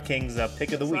DraftKings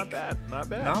pick of the week. Not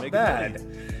bad. Not bad.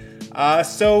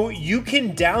 So you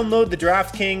can download the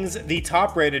DraftKings, the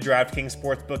top-rated DraftKings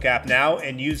Sportsbook app now,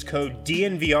 and use code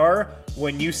DNVR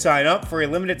when you sign up. For a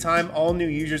limited time, all new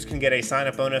users can get a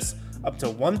sign-up bonus up to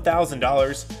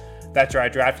 $1,000. That's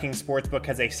right, DraftKings Sportsbook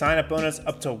has a sign-up bonus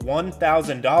up to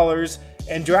 $1,000.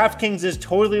 And DraftKings is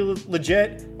totally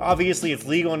legit. Obviously, it's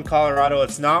legal in Colorado.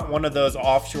 It's not one of those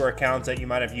offshore accounts that you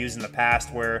might have used in the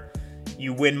past where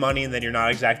you win money and then you're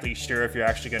not exactly sure if you're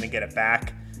actually going to get it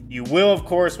back. You will, of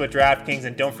course, with DraftKings,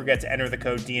 and don't forget to enter the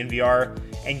code DNVR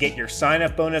and get your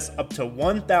sign-up bonus up to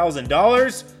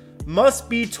 $1,000. Must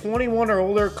be 21 or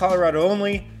older, Colorado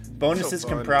only. Bonus is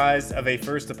comprised of a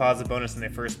first deposit bonus and a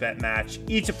first bet match,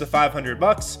 each up to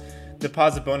 $500.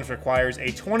 Deposit bonus requires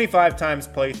a 25 times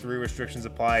playthrough. Restrictions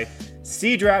apply.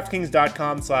 See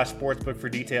DraftKings.com/sportsbook for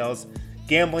details.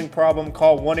 Gambling problem?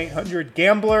 Call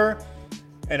 1-800-GAMBLER.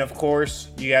 And of course,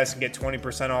 you guys can get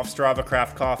 20% off Strava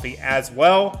Craft Coffee as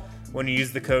well when you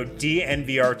use the code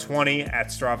DNVR20 at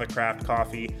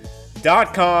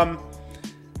StravaCraftCoffee.com.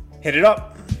 Hit it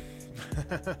up.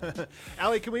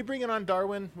 Allie, can we bring it on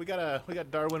Darwin? We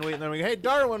got Darwin waiting there. Hey,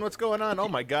 Darwin, what's going on? Oh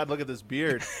my God, look at this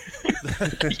beard.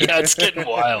 Yeah, it's getting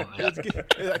wild, man.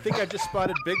 I think I just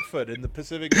spotted Bigfoot in the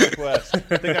Pacific Northwest.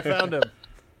 I think I found him.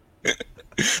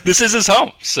 This is his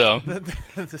home, so.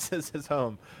 This is his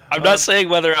home. I'm not saying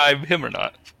whether I'm him or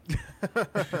not.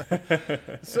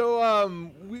 So,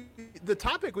 the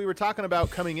topic we were talking about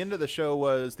coming into the show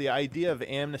was the idea of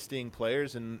amnestying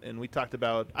players, and we talked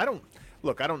about, I don't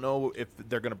know if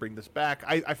they're going to bring this back.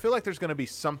 I feel like there's going to be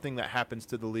something that happens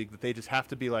to the league that they just have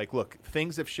to be like, look,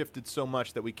 things have shifted so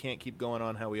much that we can't keep going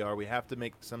on how we are. We have to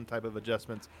make some type of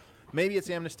adjustments. Maybe it's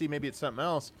amnesty, maybe it's something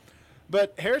else.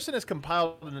 But Harrison has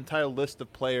compiled an entire list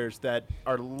of players that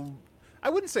are, I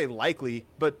wouldn't say likely,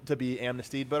 but to be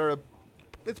amnestied, but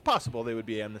it's possible they would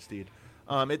be amnestied.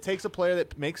 It takes a player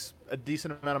that makes a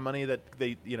decent amount of money that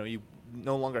you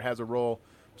no longer has a role.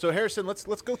 So Harrison, let's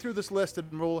go through this list,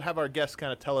 and we'll have our guests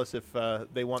kind of tell us if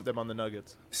they want them on the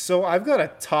Nuggets. So I've got a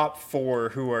top 4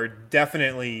 who are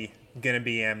definitely going to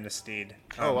be amnestied.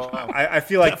 Oh, wow. I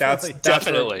feel like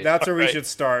Definitely. that's where we Right. should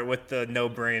start with the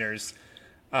no-brainers.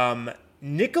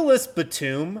 Nicholas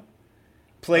Batum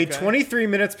played Okay. 23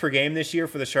 minutes per game this year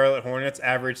for the Charlotte Hornets,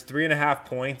 averaged 3.5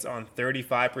 points on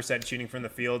 35% shooting from the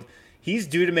field. He's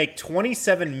due to make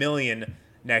 $27 million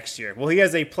next year. Well, he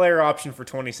has a player option for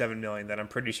 $27 million that I'm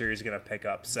pretty sure he's going to pick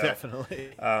up. So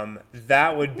Definitely.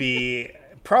 that would be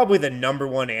probably the number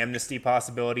one amnesty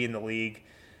possibility in the league.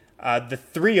 The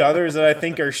three others that I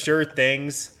think are sure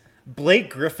things: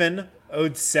 Blake Griffin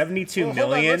owed $72 Well, hold on.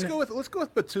 million. Let's go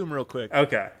with Batum real quick.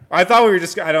 Okay, I thought we were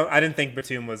just. I didn't think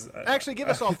Batum was. Actually, give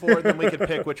us all four, and then we can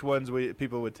pick which ones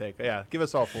people would take. Yeah, give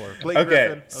us all four. Blake Okay,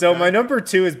 Griffin. so my number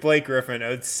 2 is Blake Griffin,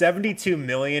 owed $72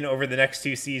 million over the next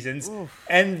 2 seasons,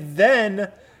 and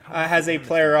then has a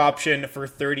player option for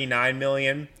 $39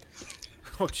 million.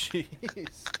 Oh, jeez.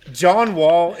 John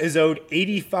Wall is owed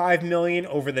 $85 million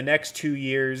over the next 2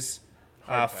 years,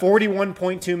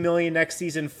 $41.2 million next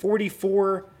season,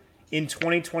 $44 in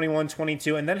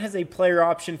 2021-22, and then has a player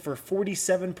option for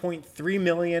 $47.3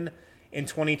 million in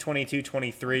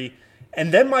 2022-23.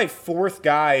 And then my fourth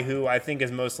guy, who I think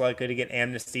is most likely to get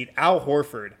amnestied, Al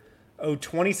Horford, owed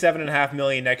 $27.5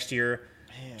 million next year,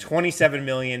 $27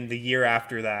 million the year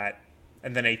after that,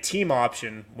 and then a team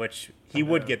option, which he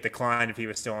would get declined if he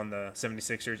was still on the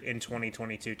 76ers in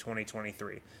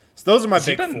 2022-2023. So those are my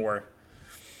big four.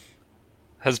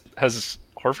 Has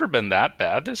Horford been that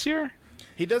bad this year?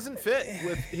 He doesn't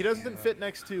fit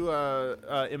next to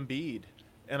Embiid,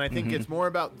 and I think it's more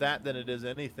about that than it is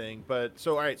anything. But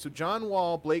so all right, so John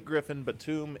Wall, Blake Griffin,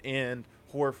 Batum, and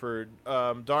Horford.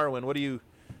 Darwin, what do you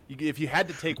if you had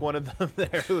to take one of them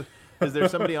there? Is there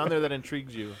somebody on there that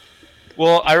intrigues you?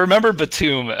 Well, I remember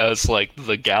Batum as like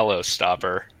the gallows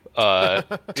stopper. Yeah,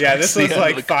 this was the end of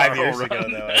like the 5 Karl years run. ago,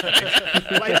 though.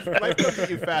 I think. Life doesn't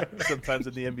you fat sometimes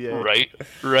in the NBA.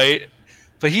 Right.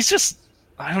 But he's just,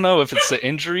 I don't know if it's the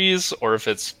injuries or if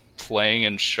it's playing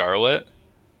in Charlotte.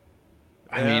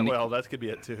 I mean, well, that could be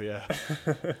it too. Yeah.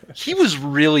 he was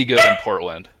really good in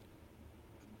Portland,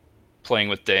 playing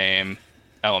with Dame,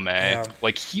 LMA. Yeah.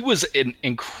 Like, he was an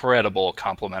incredible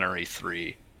complimentary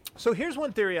 3. So here's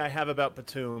one theory I have about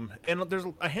Batum, and there's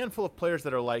a handful of players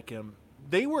that are like him.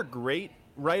 They were great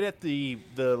right at the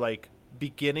like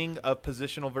beginning of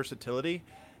positional versatility.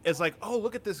 It's like, oh,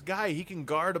 look at this guy. He can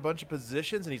guard a bunch of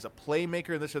positions, and he's a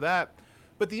playmaker and this or that.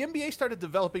 But the NBA started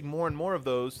developing more and more of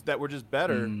those that were just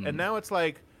better. And now it's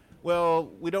like, well,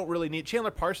 we don't really need...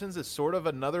 Chandler Parsons is sort of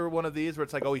another one of these where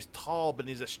it's like, oh, he's tall, but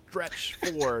he's a stretch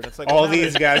 4. And it's like, All well, now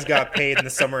these guys got paid in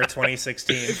the summer of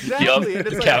 2016. Exactly. And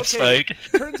it's like, Cap okay, spike.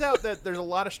 turns out that there's a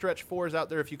lot of stretch 4s out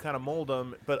there if you kind of mold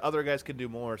them, but other guys can do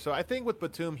more. So I think with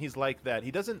Batum, he's like that. He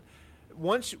doesn't...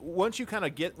 Once you kind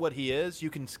of get what he is, you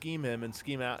can scheme him and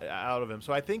scheme out of him.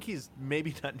 So I think he's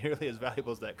maybe not nearly as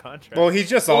valuable as that contract. Well, he's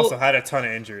just also had a ton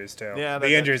of injuries, too. Yeah, the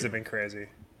that's injuries true. have been crazy.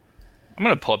 I'm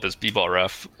going to pull up his b-ball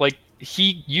ref. Like,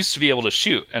 he used to be able to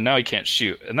shoot, and now he can't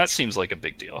shoot. And that seems like a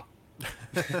big deal.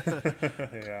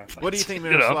 Yeah. What do you think,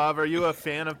 You know. Miroslav? Are you a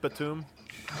fan of Batum?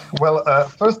 Well,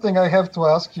 first thing I have to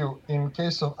ask you, in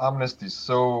case of amnesty,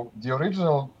 so the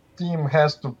original team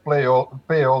has to pay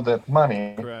all that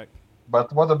money, Correct.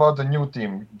 but what about the new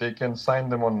team? They can sign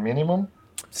them on minimum?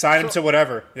 Sign him to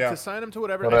whatever. Yeah. To sign him to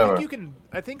whatever. I Whatever. think you can.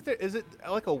 I think there is it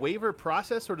like a waiver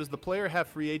process, or does the player have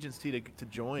free agency to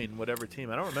join whatever team?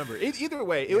 I don't remember. Either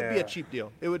way, it would be Yeah. a cheap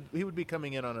deal. He would be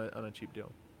coming in on a cheap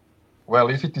deal. Well,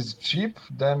 if it is cheap,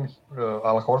 then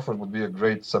Al Horford would be a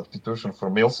great substitution for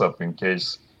Millsap in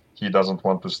case he doesn't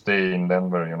want to stay in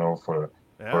Denver, for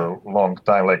a long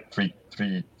time, like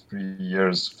three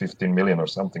years, 15 million or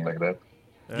something like that.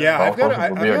 Yeah, Al I've got Horford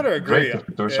would to be a agree. great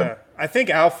substitution. Yeah. I think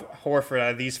Al Horford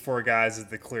out of these 4 guys is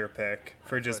the clear pick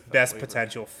for just best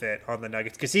potential fit on the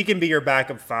Nuggets because he can be your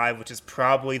backup 5, which is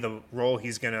probably the role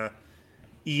he's gonna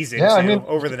ease into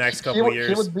over the next couple of years.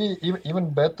 He would be even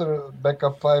better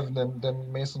backup 5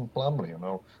 than Mason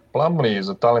Plumlee. Plumlee is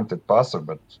a talented passer,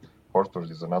 but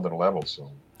Horford is another level. So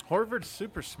Horford's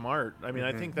super smart. I mean,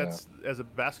 I think that's as a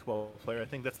basketball player, I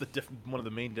think that's one of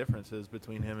the main differences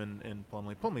between him and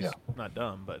Plumlee. Plumlee's not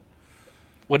dumb, but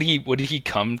Would he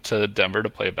come to Denver to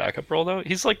play a backup role, though?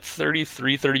 He's like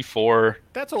 33, 34.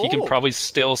 that's He old. can probably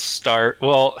still start.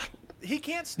 Well, He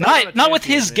can't start on a not with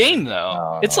his champion, game, man. though.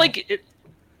 No. It's like...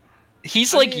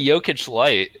 he's I like mean- Jokic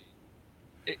light.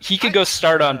 He could go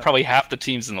start on probably half the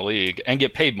teams in the league and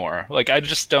get paid more. Like, I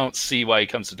just don't see why he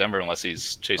comes to Denver unless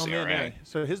he's Oh, chasing a man, ring.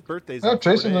 So his birthday's yeah, in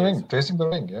 4 chasing the days.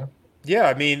 ring, yeah. Yeah,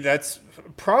 I mean that's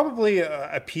probably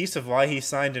a piece of why he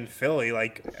signed in Philly.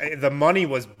 Like the money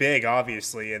was big,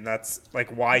 obviously, and that's like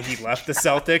why he left the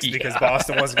Celtics because Yeah.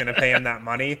 Boston wasn't going to pay him that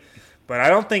money. But I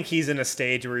don't think he's in a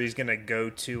stage where he's going to go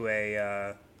to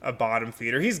a bottom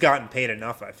feeder. He's gotten paid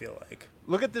enough, I feel like.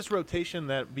 Look at this rotation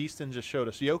that Beeston just showed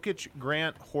us. Jokic,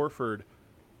 Grant, Horford.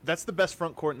 That's the best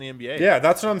front court in the NBA. Yeah,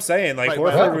 that's what I'm saying. Like,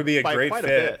 Horford would be a great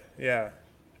fit. Yeah.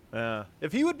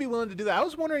 If he would be willing to do that. I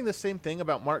was wondering the same thing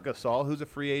about Marc Gasol, who's a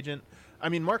free agent. I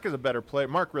mean, Marc is a better player.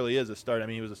 Marc really is a start. I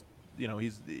mean, he was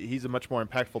he's a much more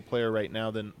impactful player right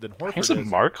now than Horford is. Isn't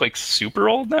Marc like super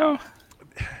old now?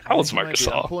 How old's Marc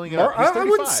Gasol?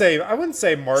 I wouldn't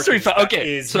say Marc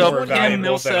is more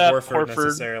valuable than Horford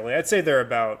necessarily. I'd say they're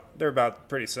about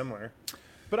pretty similar.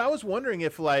 But I was wondering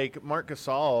if like Marc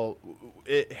Gasol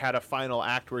had a final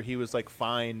act where he was like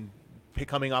fine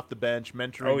coming off the bench,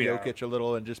 mentoring Jokic a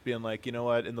little, and just being like, you know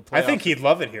what, in the playoffs. I think he'd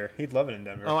love it here. He'd love it in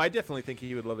Denver. Oh, I definitely think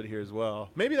he would love it here as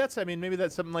well. Maybe that's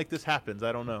something like this happens.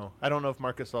 I don't know. I don't know if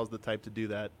Marc Gasol's the type to do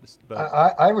that. But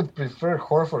I would prefer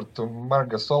Horford to Marc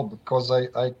Gasol because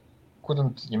I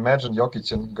couldn't imagine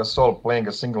Jokic and Gasol playing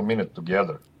a single minute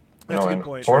together. That's a good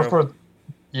point. Horford,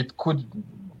 it could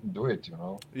do it,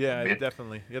 Yeah,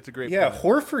 definitely. That's a great point.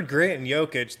 Horford, Grant, and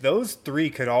Jokic, those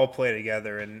three could all play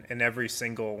together in every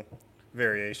single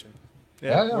variation.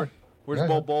 Yeah. Where's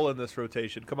Bol Bol in this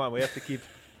rotation? Come on, we have to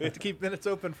keep minutes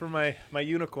open for my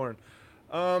unicorn.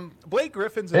 Blake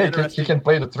Griffin's interesting. He can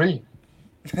play the three.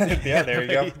 Yeah, there you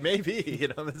go. Maybe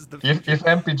this is if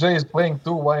MPJ is playing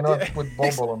two, why not put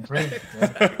Bol Bol on three?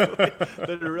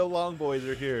 The real long boys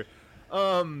are here.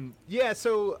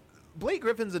 So Blake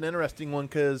Griffin's an interesting one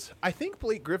because I think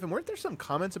Blake Griffin, weren't there some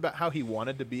comments about how he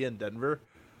wanted to be in Denver?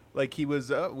 Like he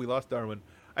was, we lost Darwin.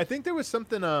 I think there was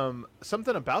something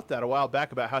about that a while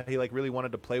back about how he like really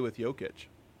wanted to play with Jokic.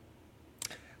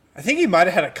 I think he might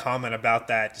have had a comment about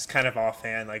that, just kind of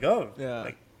offhand, like,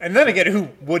 and then again, who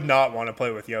would not want to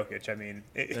play with Jokic? I mean,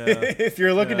 if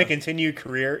you're looking to continue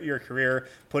your career,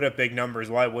 put up big numbers,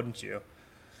 why wouldn't you?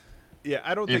 Yeah,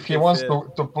 I don't. If he wants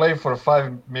to play for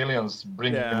 $5 million,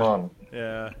 bring him on.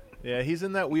 Yeah, he's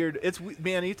in that weird.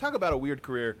 Man, you talk about a weird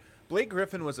career. Blake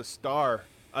Griffin was a star.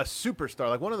 A superstar,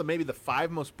 like one of maybe the 5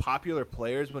 most popular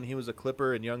players when he was a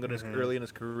Clipper and young and early in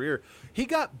his career. He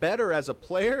got better as a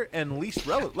player and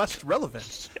less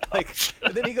relevant. Like,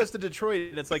 and then he goes to Detroit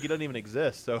and it's like he doesn't even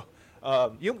exist. So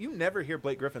you never hear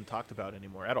Blake Griffin talked about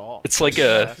anymore at all. It's like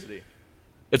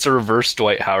it's a reverse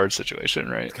Dwight Howard situation,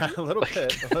 right? A little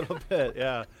bit,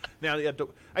 yeah. Now,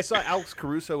 I saw Alex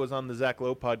Caruso was on the Zach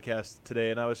Lowe podcast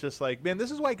today, and I was just like, man,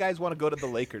 this is why guys want to go to the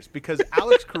Lakers, because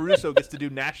Alex Caruso gets to do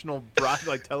national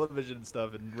television and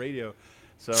stuff and radio.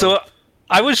 So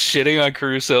I was shitting on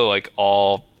Caruso like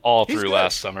all through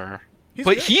last summer,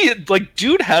 but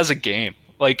dude has a game.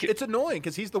 Like, it's annoying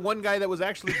because he's the one guy that was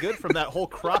actually good from that whole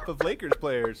crop of Lakers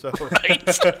players. So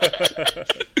right.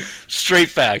 Straight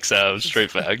facts, Av.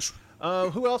 Straight facts.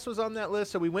 Who else was on that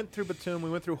list? So we went through Batum, we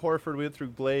went through Horford, we went through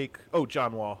Blake. Oh,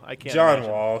 John Wall. John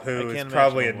Wall, who is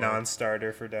probably a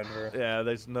non-starter for Denver. Yeah,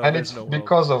 there's no. And it's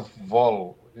because of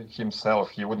Wall himself.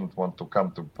 He wouldn't want to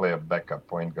come to play a backup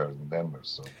point guard in Denver.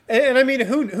 So. And I mean,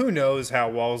 who knows how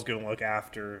Wall's going to look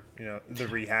after the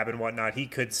rehab and whatnot. He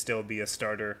could still be a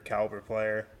starter caliber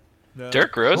player. No.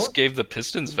 Derrick Rose gave the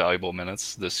Pistons valuable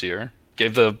minutes this year.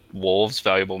 Gave the Wolves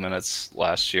valuable minutes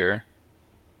last year.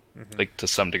 Like to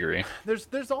some degree.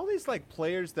 There's all these like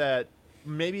players that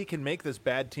maybe can make this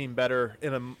bad team better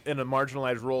in a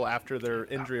marginalized role after their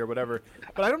injury or whatever.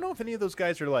 But I don't know if any of those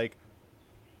guys are like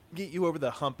get you over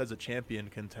the hump as a champion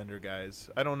contender guys.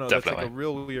 I don't know. Definitely. That's like a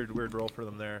real weird role for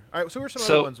them there. All right, so who are some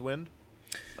other ones, Wind?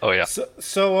 Oh yeah.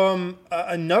 So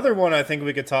another one I think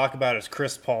we could talk about is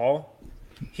Chris Paul.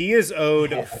 He is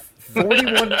owed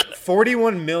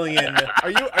 41 million.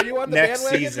 Are you on the next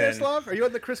bandwagon, season. Miroslav? Are you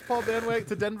on the Chris Paul bandwagon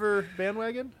to Denver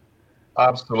bandwagon?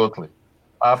 Absolutely.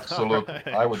 Right.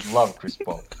 I would love Chris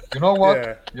Paul. You know what?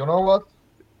 Yeah. You know what?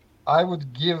 I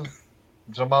would give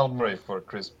Jamal Murray for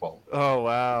Chris Paul. Oh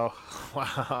wow!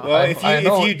 Well,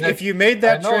 if you made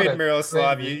that trade,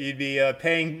 Miroslav, you'd be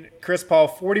paying Chris Paul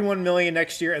 $41 million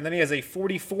next year, and then he has a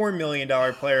 $44 million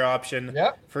player option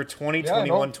for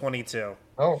 2021-22.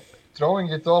 Oh, throwing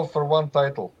it all for one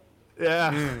title.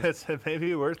 Yeah, it's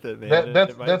maybe worth it, man.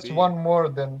 That's one more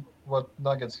than what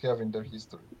Nuggets have in their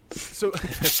history. So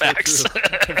facts.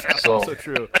 That's also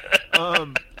true.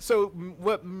 So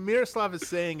what Miroslav is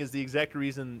saying is the exact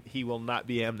reason he will not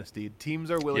be amnestied. Teams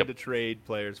are willing to trade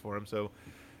players for him. So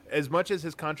as much as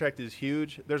his contract is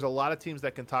huge, there's a lot of teams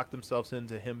that can talk themselves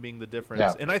into him being the difference.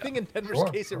 Yeah. And I think in Denver's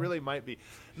case, it really might be.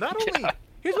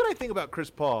 Here's what I think about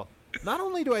Chris Paul. Not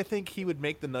only do I think he would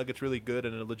make the Nuggets really good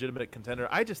and a legitimate contender,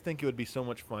 I just think it would be so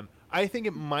much fun. I think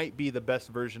it might be the best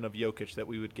version of Jokic that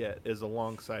we would get is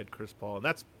alongside Chris Paul. And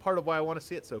that's part of why I want to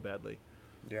see it so badly.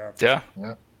 Yeah.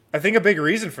 Yeah. I think a big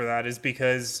reason for that is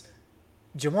because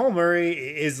Jamal Murray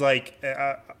is like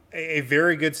a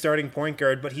very good starting point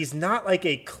guard, but he's not like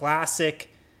a classic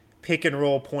pick and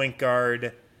roll point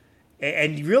guard.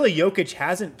 And really, Jokic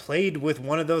hasn't played with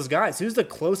one of those guys. Who's the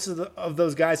closest of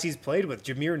those guys he's played with?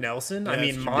 Jameer Nelson? Yeah, I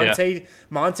mean,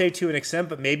 Monte to an extent,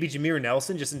 but maybe Jameer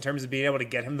Nelson just in terms of being able to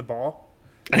get him the ball.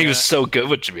 And he was so good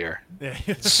with Jameer. Yeah.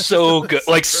 So good.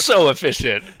 Like, so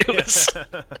efficient. It was...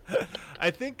 I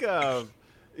think,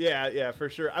 yeah, for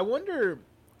sure. I wonder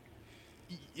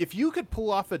if you could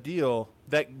pull off a deal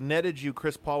that netted you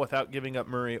Chris Paul without giving up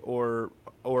Murray or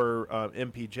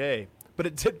MPJ, but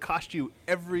it did cost you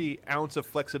every ounce of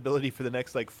flexibility for the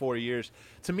next 4 years.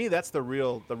 To me, that's the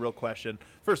real question.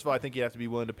 First of all, I think you have to be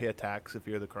willing to pay a tax if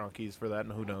you're the Kroenkes for that,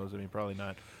 and who knows? I mean, probably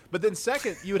not. But then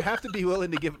second, you would have to be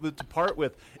willing to part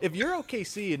with. If you're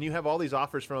OKC and you have all these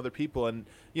offers from other people, and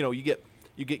you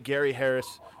get Gary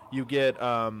Harris, you get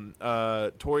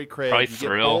Torrey Craig, probably you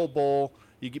Thrill. get Bol,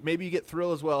 maybe you get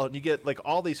Thrill as well, and you get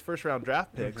all these first round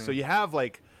draft picks. Mm-hmm. So you have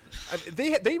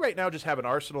they right now just have an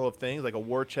arsenal of things, like a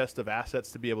war chest of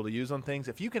assets to be able to use on things.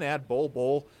 If you can add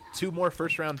Bol, 2 more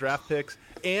first-round draft picks,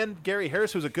 and Gary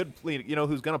Harris, who's a good,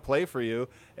 who's going to play for you,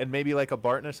 and maybe a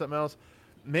Barton or something else,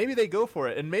 maybe they go for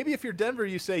it. And maybe if you're Denver,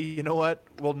 you say, you know what,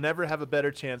 we'll never have a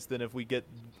better chance than if we get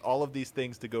all of these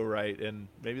things to go right, and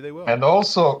maybe they will. And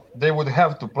also, they would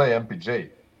have to play MPJ.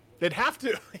 They'd have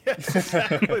to. Yes,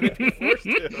 exactly. They'd be forced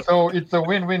to. So it's a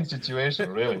win-win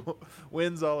situation, really.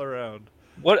 Wins all around.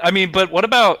 But what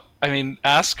about,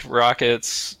 ask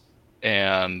Rockets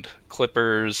and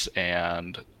Clippers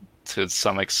and to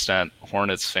some extent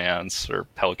Hornets fans or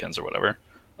Pelicans or whatever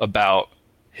about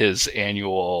his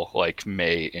annual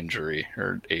May injury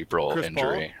or April Chris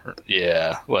injury. Paul?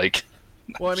 Yeah,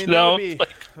 well, that no, would be,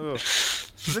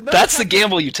 that's the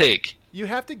gamble you take. You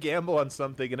have to gamble on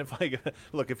something, and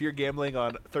if you're gambling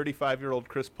on 35-year-old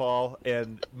Chris Paul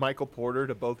and Michael Porter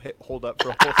to both hold up for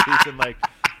a whole season,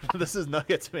 this is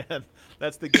Nuggets, man.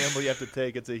 That's the gamble you have to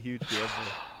take. It's a huge gamble.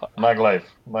 Nug life,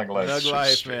 Nug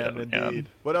life, man, indeed.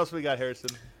 Yeah. What else we got, Harrison?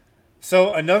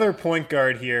 So another point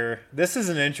guard here. This is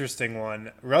an interesting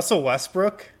one. Russell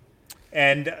Westbrook.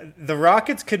 And the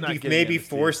Rockets could be maybe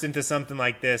forced into something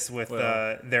like this with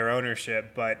their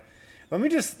ownership, but let me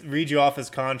just read you off his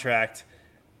contract.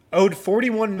 Owed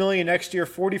 $41 million next year,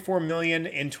 $44 million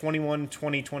in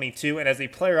 2022, and has a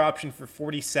player option for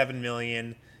 $47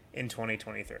 million in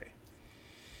 2023.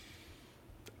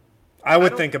 I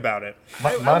would think about it.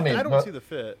 I don't see the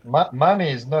fit.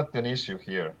 Money is not an issue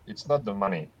here. It's not the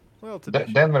money. Well,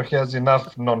 Denver has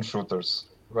enough non-shooters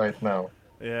right now.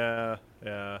 Yeah.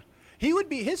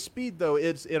 His speed though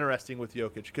is interesting with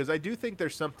Jokic, because I do think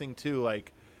there's something to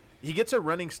he gets a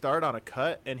running start on a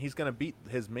cut, and he's going to beat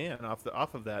his man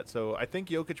off of that. So I think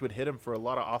Jokic would hit him for a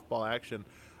lot of off-ball action.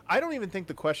 I don't even think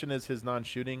the question is his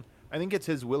non-shooting. I think it's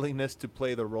his willingness to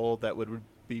play the role that would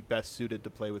be best suited to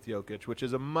play with Jokic, which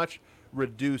is a much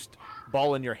reduced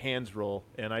ball in your hands role.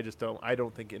 And I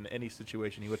don't think in any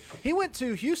situation he would. He went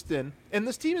to Houston, and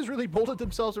this team has really bolted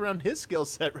themselves around his skill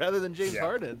set rather than James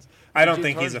Harden's. I don't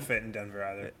think he's a fit in Denver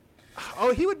either.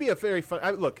 Oh, he would be a very fun.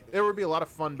 Look, there would be a lot of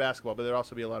fun basketball, but there'd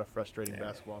also be a lot of frustrating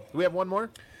basketball. Do we have one more?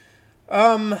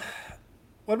 What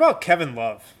about Kevin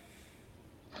Love?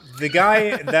 The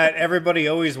guy that everybody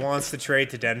always wants to trade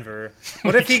to Denver.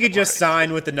 What if he could just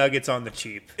sign with the Nuggets on the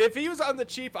cheap? If he was on the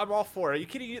cheap, I'm all for it. Are you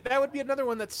kidding? That would be another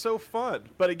one that's so fun.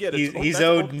 But again, he's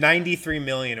owed $93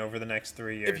 million over the next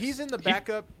 3 years. If he's in the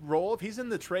backup role, if he's in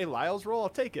the Trey Lyles role, I'll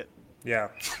take it. Yeah.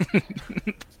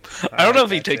 I don't know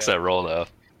if he takes that role though.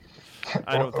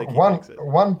 I don't think he takes it.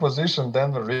 One position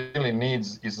Denver really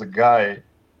needs is a guy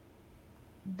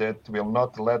that will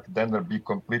not let Denver be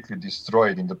completely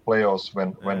destroyed in the playoffs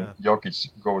when Jokic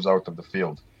goes out of the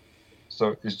field.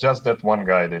 So it's just that one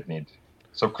guy they need.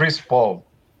 So Chris Paul,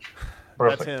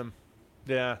 perfect. That's him.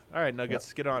 Yeah. All right,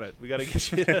 Nuggets, get on it. We gotta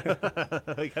get you.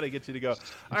 We gotta get you to go.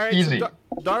 All right, easy. So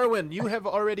Darwin, you have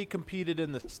already competed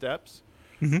in the steps,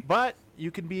 but you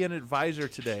can be an advisor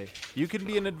today. You can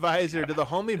be an advisor to the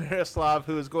homie Miroslav,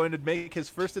 who is going to make his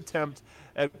first attempt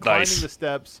at climbing the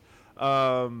steps.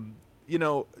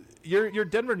 Your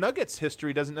Denver Nuggets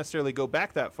history doesn't necessarily go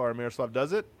back that far, Miroslav,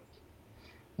 does it?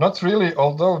 Not really,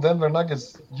 although Denver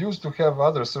Nuggets used to have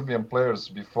other Serbian players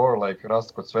before, like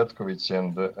Rastko Cvetkovic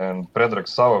and Predrag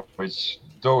Savovic.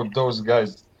 Though those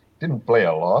guys didn't play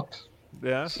a lot,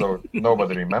 so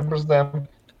nobody remembers them.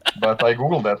 But I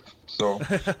Googled that, so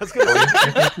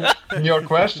in your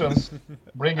questions,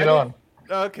 bring it on.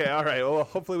 Okay, all right. Well,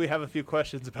 hopefully we have a few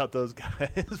questions about those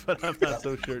guys, but I'm not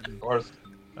so certain. Of course.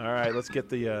 All right, let's get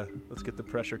the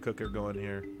pressure cooker going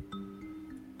here.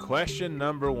 Question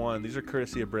number 1. These are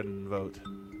courtesy of Brendan Vogt.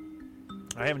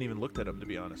 I haven't even looked at them, to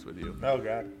be honest with you. Oh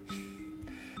God.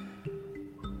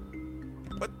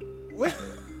 What?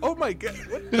 Oh my God.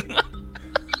 What?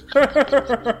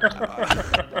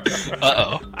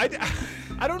 Uh-oh.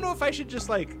 I don't know if I should just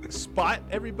like spot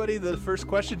everybody the first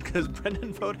question, because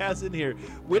Brendan Vogt has in here,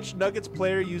 which Nuggets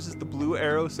player uses the blue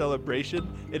arrow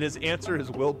celebration, and his answer is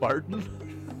Will Barton.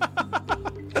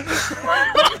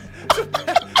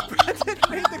 Brendan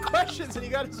made the questions and he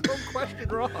got his own question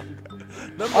wrong.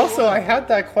 Also, I had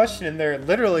that question in there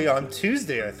literally on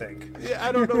Tuesday, I think. Yeah,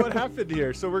 I don't know what happened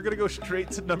here, so we're gonna go straight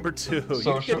to number 2.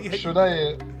 So should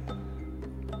I?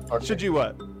 Okay. Should you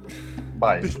what?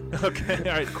 Bye. Okay,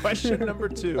 all right. Question number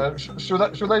 2. Should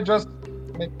I just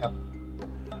make?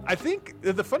 I think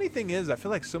the funny thing is, I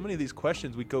feel like so many of these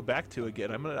questions we go back to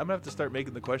again. I'm gonna have to start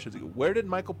making the questions. Where did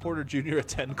Michael Porter Jr.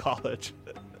 attend college?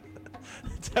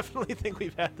 Definitely think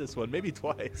we've had this one, maybe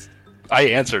twice. I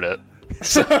answered it.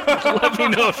 So let me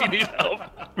know if you need help,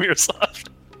 Miroslav.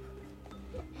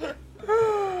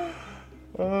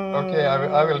 Okay,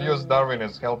 I will use Darwin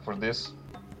as help for this.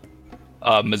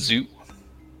 Mizzou.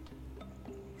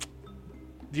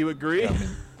 Do you agree?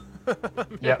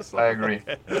 Yes, I agree.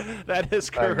 Okay. That is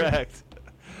correct.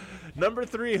 Number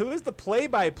 3, who is the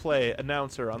play-by-play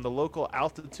announcer on the local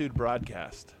altitude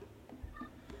broadcast?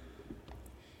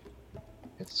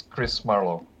 It's Chris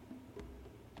Marlowe.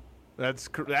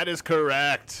 That is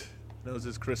correct. Knows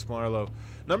is Chris Marlowe.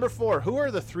 Number 4, who are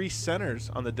the 3 centers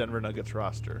on the Denver Nuggets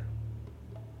roster?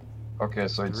 Okay,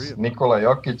 so 3 it's of them. Nikola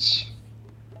Jokic,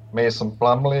 Mason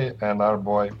Plumlee, and our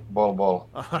boy Bol Bol.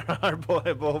 Our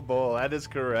boy Bol Bol. That is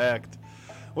correct.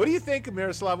 What do you think,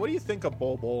 Miroslav? What do you think of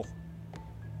Bol Bol?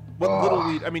 What little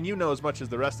I mean, you know as much as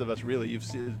the rest of us, really. You've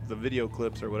seen the video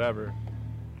clips or whatever.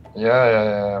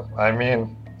 Yeah. I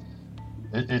mean,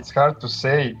 it's hard to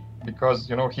say because,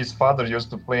 you know, his father used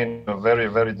to play in a very,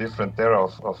 very different era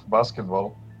of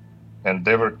basketball, and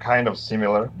they were kind of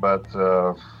similar, but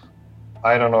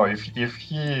I don't know if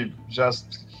he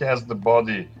just has the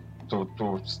body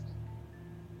to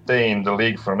stay in the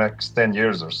league for next 10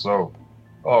 years or so.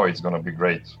 Oh, it's gonna be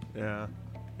great. Yeah,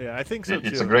 I think so too.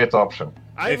 It's a great option.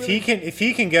 If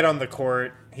he can get on the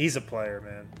court, he's a player,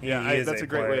 man. That's a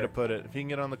great way to put it. If he can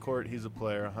get on the court, he's a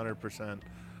player, 100%.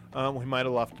 We might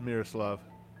have lost Miroslav.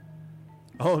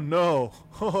 Oh no!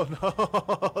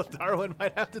 Darwin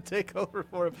might have to take over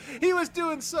for him. He was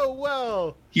doing so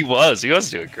well. He was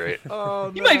doing great.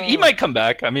 Oh no! He might come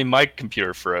back. I mean, my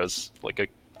computer froze like a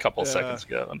couple seconds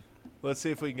ago. Let's see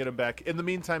if we can get him back. In the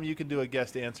meantime, you can do a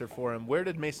guest answer for him. Where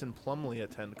did Mason Plumlee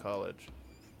attend college?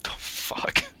 Oh,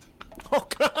 fuck. Oh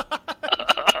God!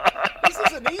 This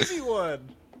is an easy one.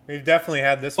 We've definitely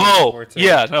had this one before too.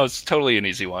 Yeah, no, it's totally an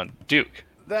easy one. Duke.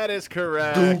 That is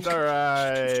correct. All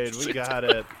right, we got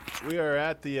it. We are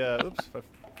at the. Oops, I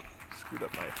screwed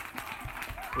up my.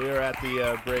 We are at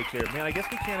the break here. Man, I guess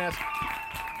we can't ask.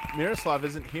 Miroslav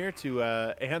isn't here to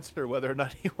answer whether or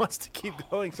not he wants to keep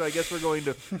going, so I guess we're going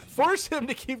to force him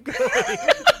to keep going.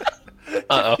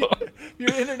 Uh-oh.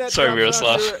 Your internet. Sorry,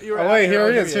 Miroslav. Wait,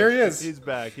 here he is. He's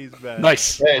back.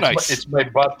 Nice. Yeah, nice. It's my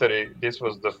battery. This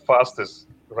was the fastest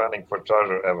running for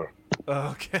charger ever.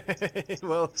 Okay.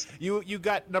 Well, you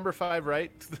got number 5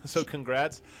 right, so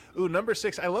congrats. Ooh, number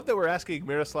 6. I love that we're asking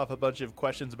Miroslav a bunch of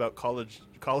questions about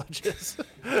colleges.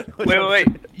 Wait.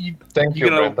 Thank you,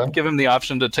 gonna Brendan. give him the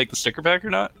option to take the sticker back or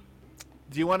not?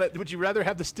 Do you want to? Would you rather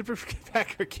have the sticker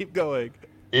back or keep going?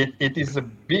 It is a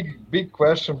big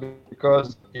question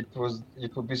because it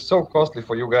would be so costly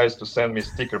for you guys to send me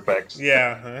sticker packs.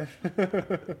 Yeah.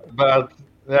 But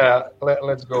yeah,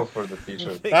 let's go for the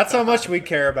t-shirt. That's how much we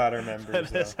care about our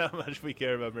members. That is how much we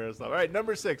care about Miroslav. All right,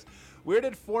 number 6. Where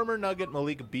did former Nugget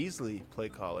Malik Beasley play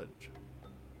college?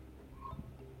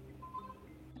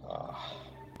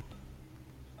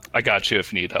 I got you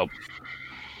if you need help.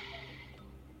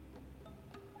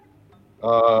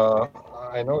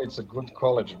 I know it's a good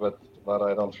college, but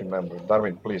I don't remember.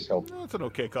 Darwin, please help. It's an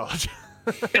okay college.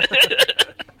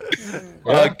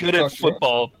 Good at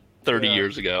football 30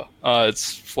 years ago.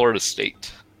 It's Florida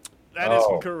State. That is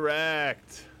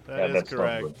correct. That is that's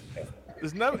correct. not good.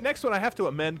 This next one I have to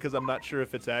amend because I'm not sure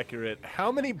if it's accurate.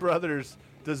 How many brothers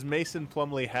does Mason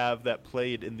Plumlee have that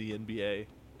played in the NBA?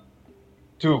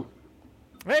 2.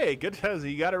 Hey, good.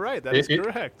 You got it right. That is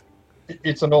correct.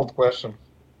 It's an old question.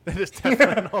 It is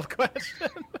definitely an old question.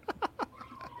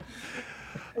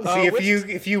 See,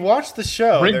 if you watch the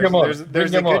show, Bring them on. there's Bring a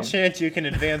them good on. chance you can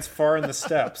advance far in the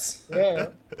steps. Yeah,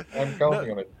 I'm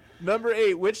counting on it. Number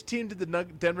 8. Which team did the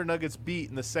Denver Nuggets beat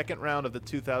in the second round of the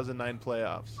 2009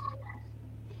 playoffs?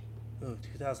 Oh,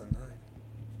 2009.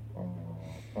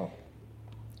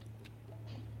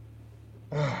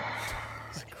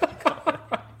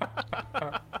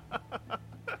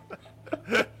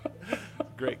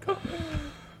 Great call.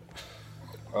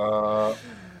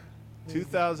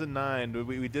 2009.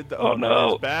 We did the. Oh, no.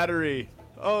 There's battery.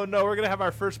 Oh no, we're gonna have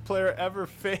our first player ever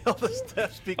fail the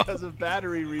steps because of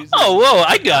battery reasons. Oh, whoa!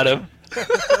 I got him.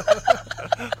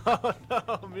 Oh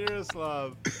no,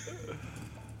 Miroslav.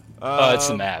 It's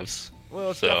the Mavs.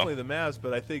 Well, it's So. definitely the Mavs,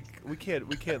 but I think we can't.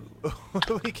 We have a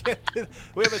two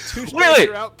Wait, wait.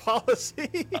 striker out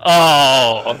policy.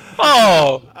 Oh.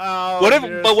 Oh, What if?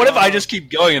 But what if I Miroslav. just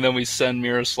keep going and then we send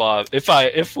Miroslav?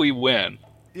 If we win.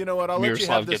 You know what? I'll let you Miroslav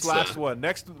have this gets last the- one.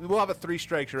 Next, we'll have a 3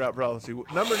 striker out policy.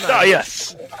 Number 9. Oh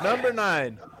yes. Number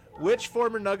 9. Which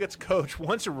former Nuggets coach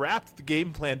once wrapped the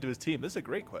game plan to his team? This is a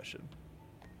great question.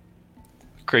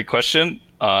 Great question.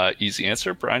 Easy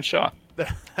answer. Brian Shaw.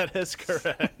 That is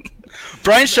correct.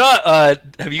 Brian Shaw.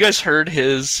 Have you guys heard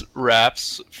his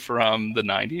raps from the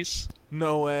 '90s?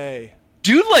 No way.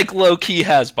 Dude, like low key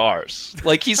has bars.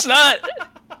 Like he's not.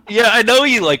 Yeah, I know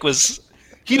he like was.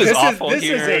 He was awful this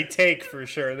here. is a take for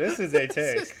sure. This is a This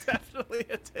take. is definitely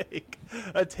a take.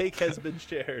 A take has been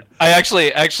shared. I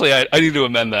actually, I need to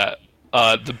amend that.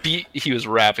 The beat he was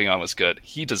rapping on was good.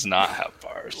 He does not have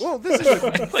bars. Well, this is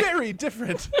a very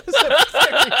different. This is a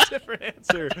very different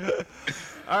answer.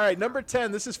 All right, number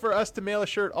 10. This is for us to mail a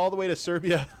shirt all the way to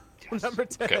Serbia. Number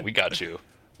 10. Okay, we got you.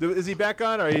 Is he back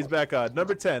on? Or he's back on.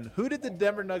 Number 10. Who did the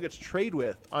Denver Nuggets trade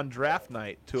with on draft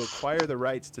night to acquire the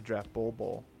rights to draft Bol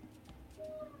Bol?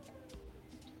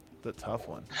 The tough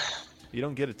one. You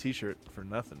don't get a T-shirt for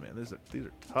nothing, man. These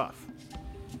are tough.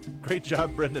 Great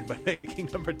job, Brendan, by making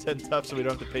number 10 tough, so we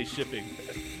don't have to pay shipping.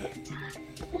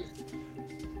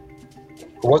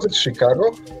 Was it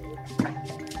Chicago?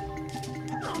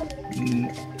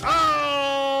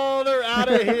 Oh, they're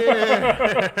out of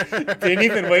here. Didn't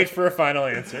even wait for a final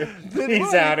answer.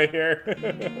 He's out of here.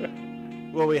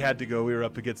 Well, we had to go. We were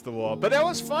up against the wall. But that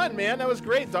was fun, man. That was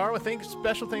great. Darwin,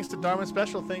 special thanks to Darwin.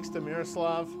 Special thanks to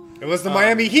Miroslav. It was the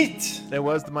Miami Heat. It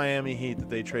was the Miami Heat that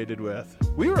they traded with.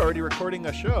 We were already recording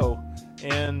a show,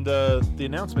 and the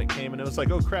announcement came, and it was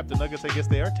like, oh, crap, the Nuggets, I guess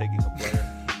they are taking a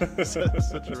player.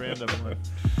 Such a random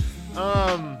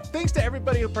one. Thanks to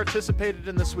everybody who participated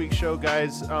in this week's show,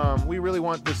 guys. We really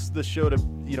want this show to,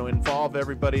 involve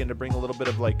everybody and to bring a little bit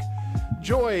of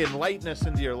joy and lightness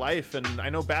into your life. And I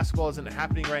know basketball isn't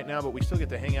happening right now, but we still get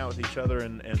to hang out with each other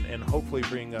and hopefully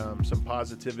bring some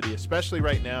positivity, especially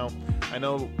right now. I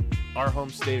know our home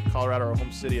state of Colorado, our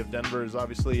home city of Denver is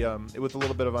obviously with a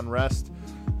little bit of unrest.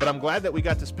 But I'm glad that we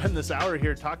got to spend this hour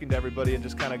here talking to everybody and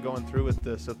just kind of going through with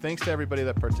this. So thanks to everybody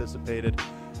that participated.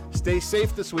 Stay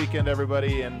safe this weekend,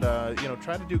 everybody, and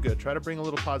try to do good. Try to bring a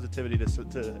little positivity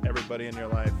to everybody in your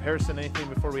life. Harrison, anything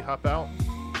before we hop out?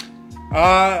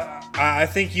 I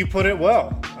think you put it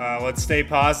well. Let's stay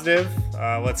positive.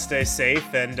 Let's stay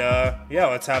safe, and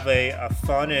let's have a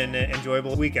fun and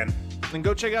enjoyable weekend. And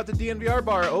go check out the DNVR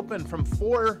bar, open from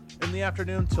 4 in the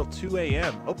afternoon till 2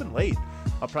 a.m. Open late.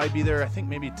 I'll probably be there, I think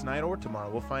maybe tonight or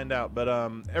tomorrow. We'll find out. But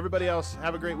everybody else,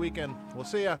 have a great weekend. We'll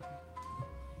see ya.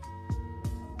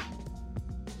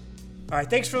 All right,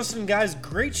 thanks for listening, guys.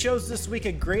 Great shows this week,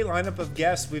 a great lineup of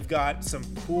guests. We've got some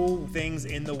cool things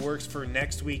in the works for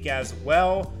next week as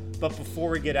well. But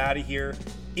before we get out of here,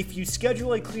 if you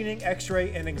schedule a cleaning,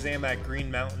 x-ray, and exam at Green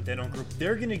Mountain Dental Group,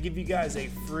 they're going to give you guys a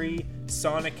free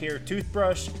Sonicare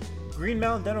toothbrush. Green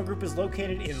Mountain Dental Group is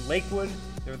located in Lakewood.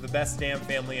 They're the best damn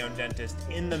family-owned dentist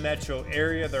in the metro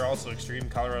area. They're also extreme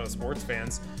Colorado sports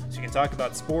fans, so you can talk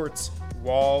about sports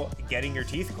while getting your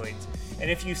teeth cleaned. And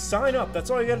if you sign up,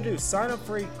 that's all you gotta do. Sign up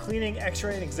for a cleaning,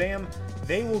 x-ray, and exam.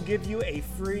 They will give you a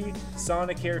free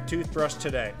Sonicare toothbrush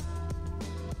today.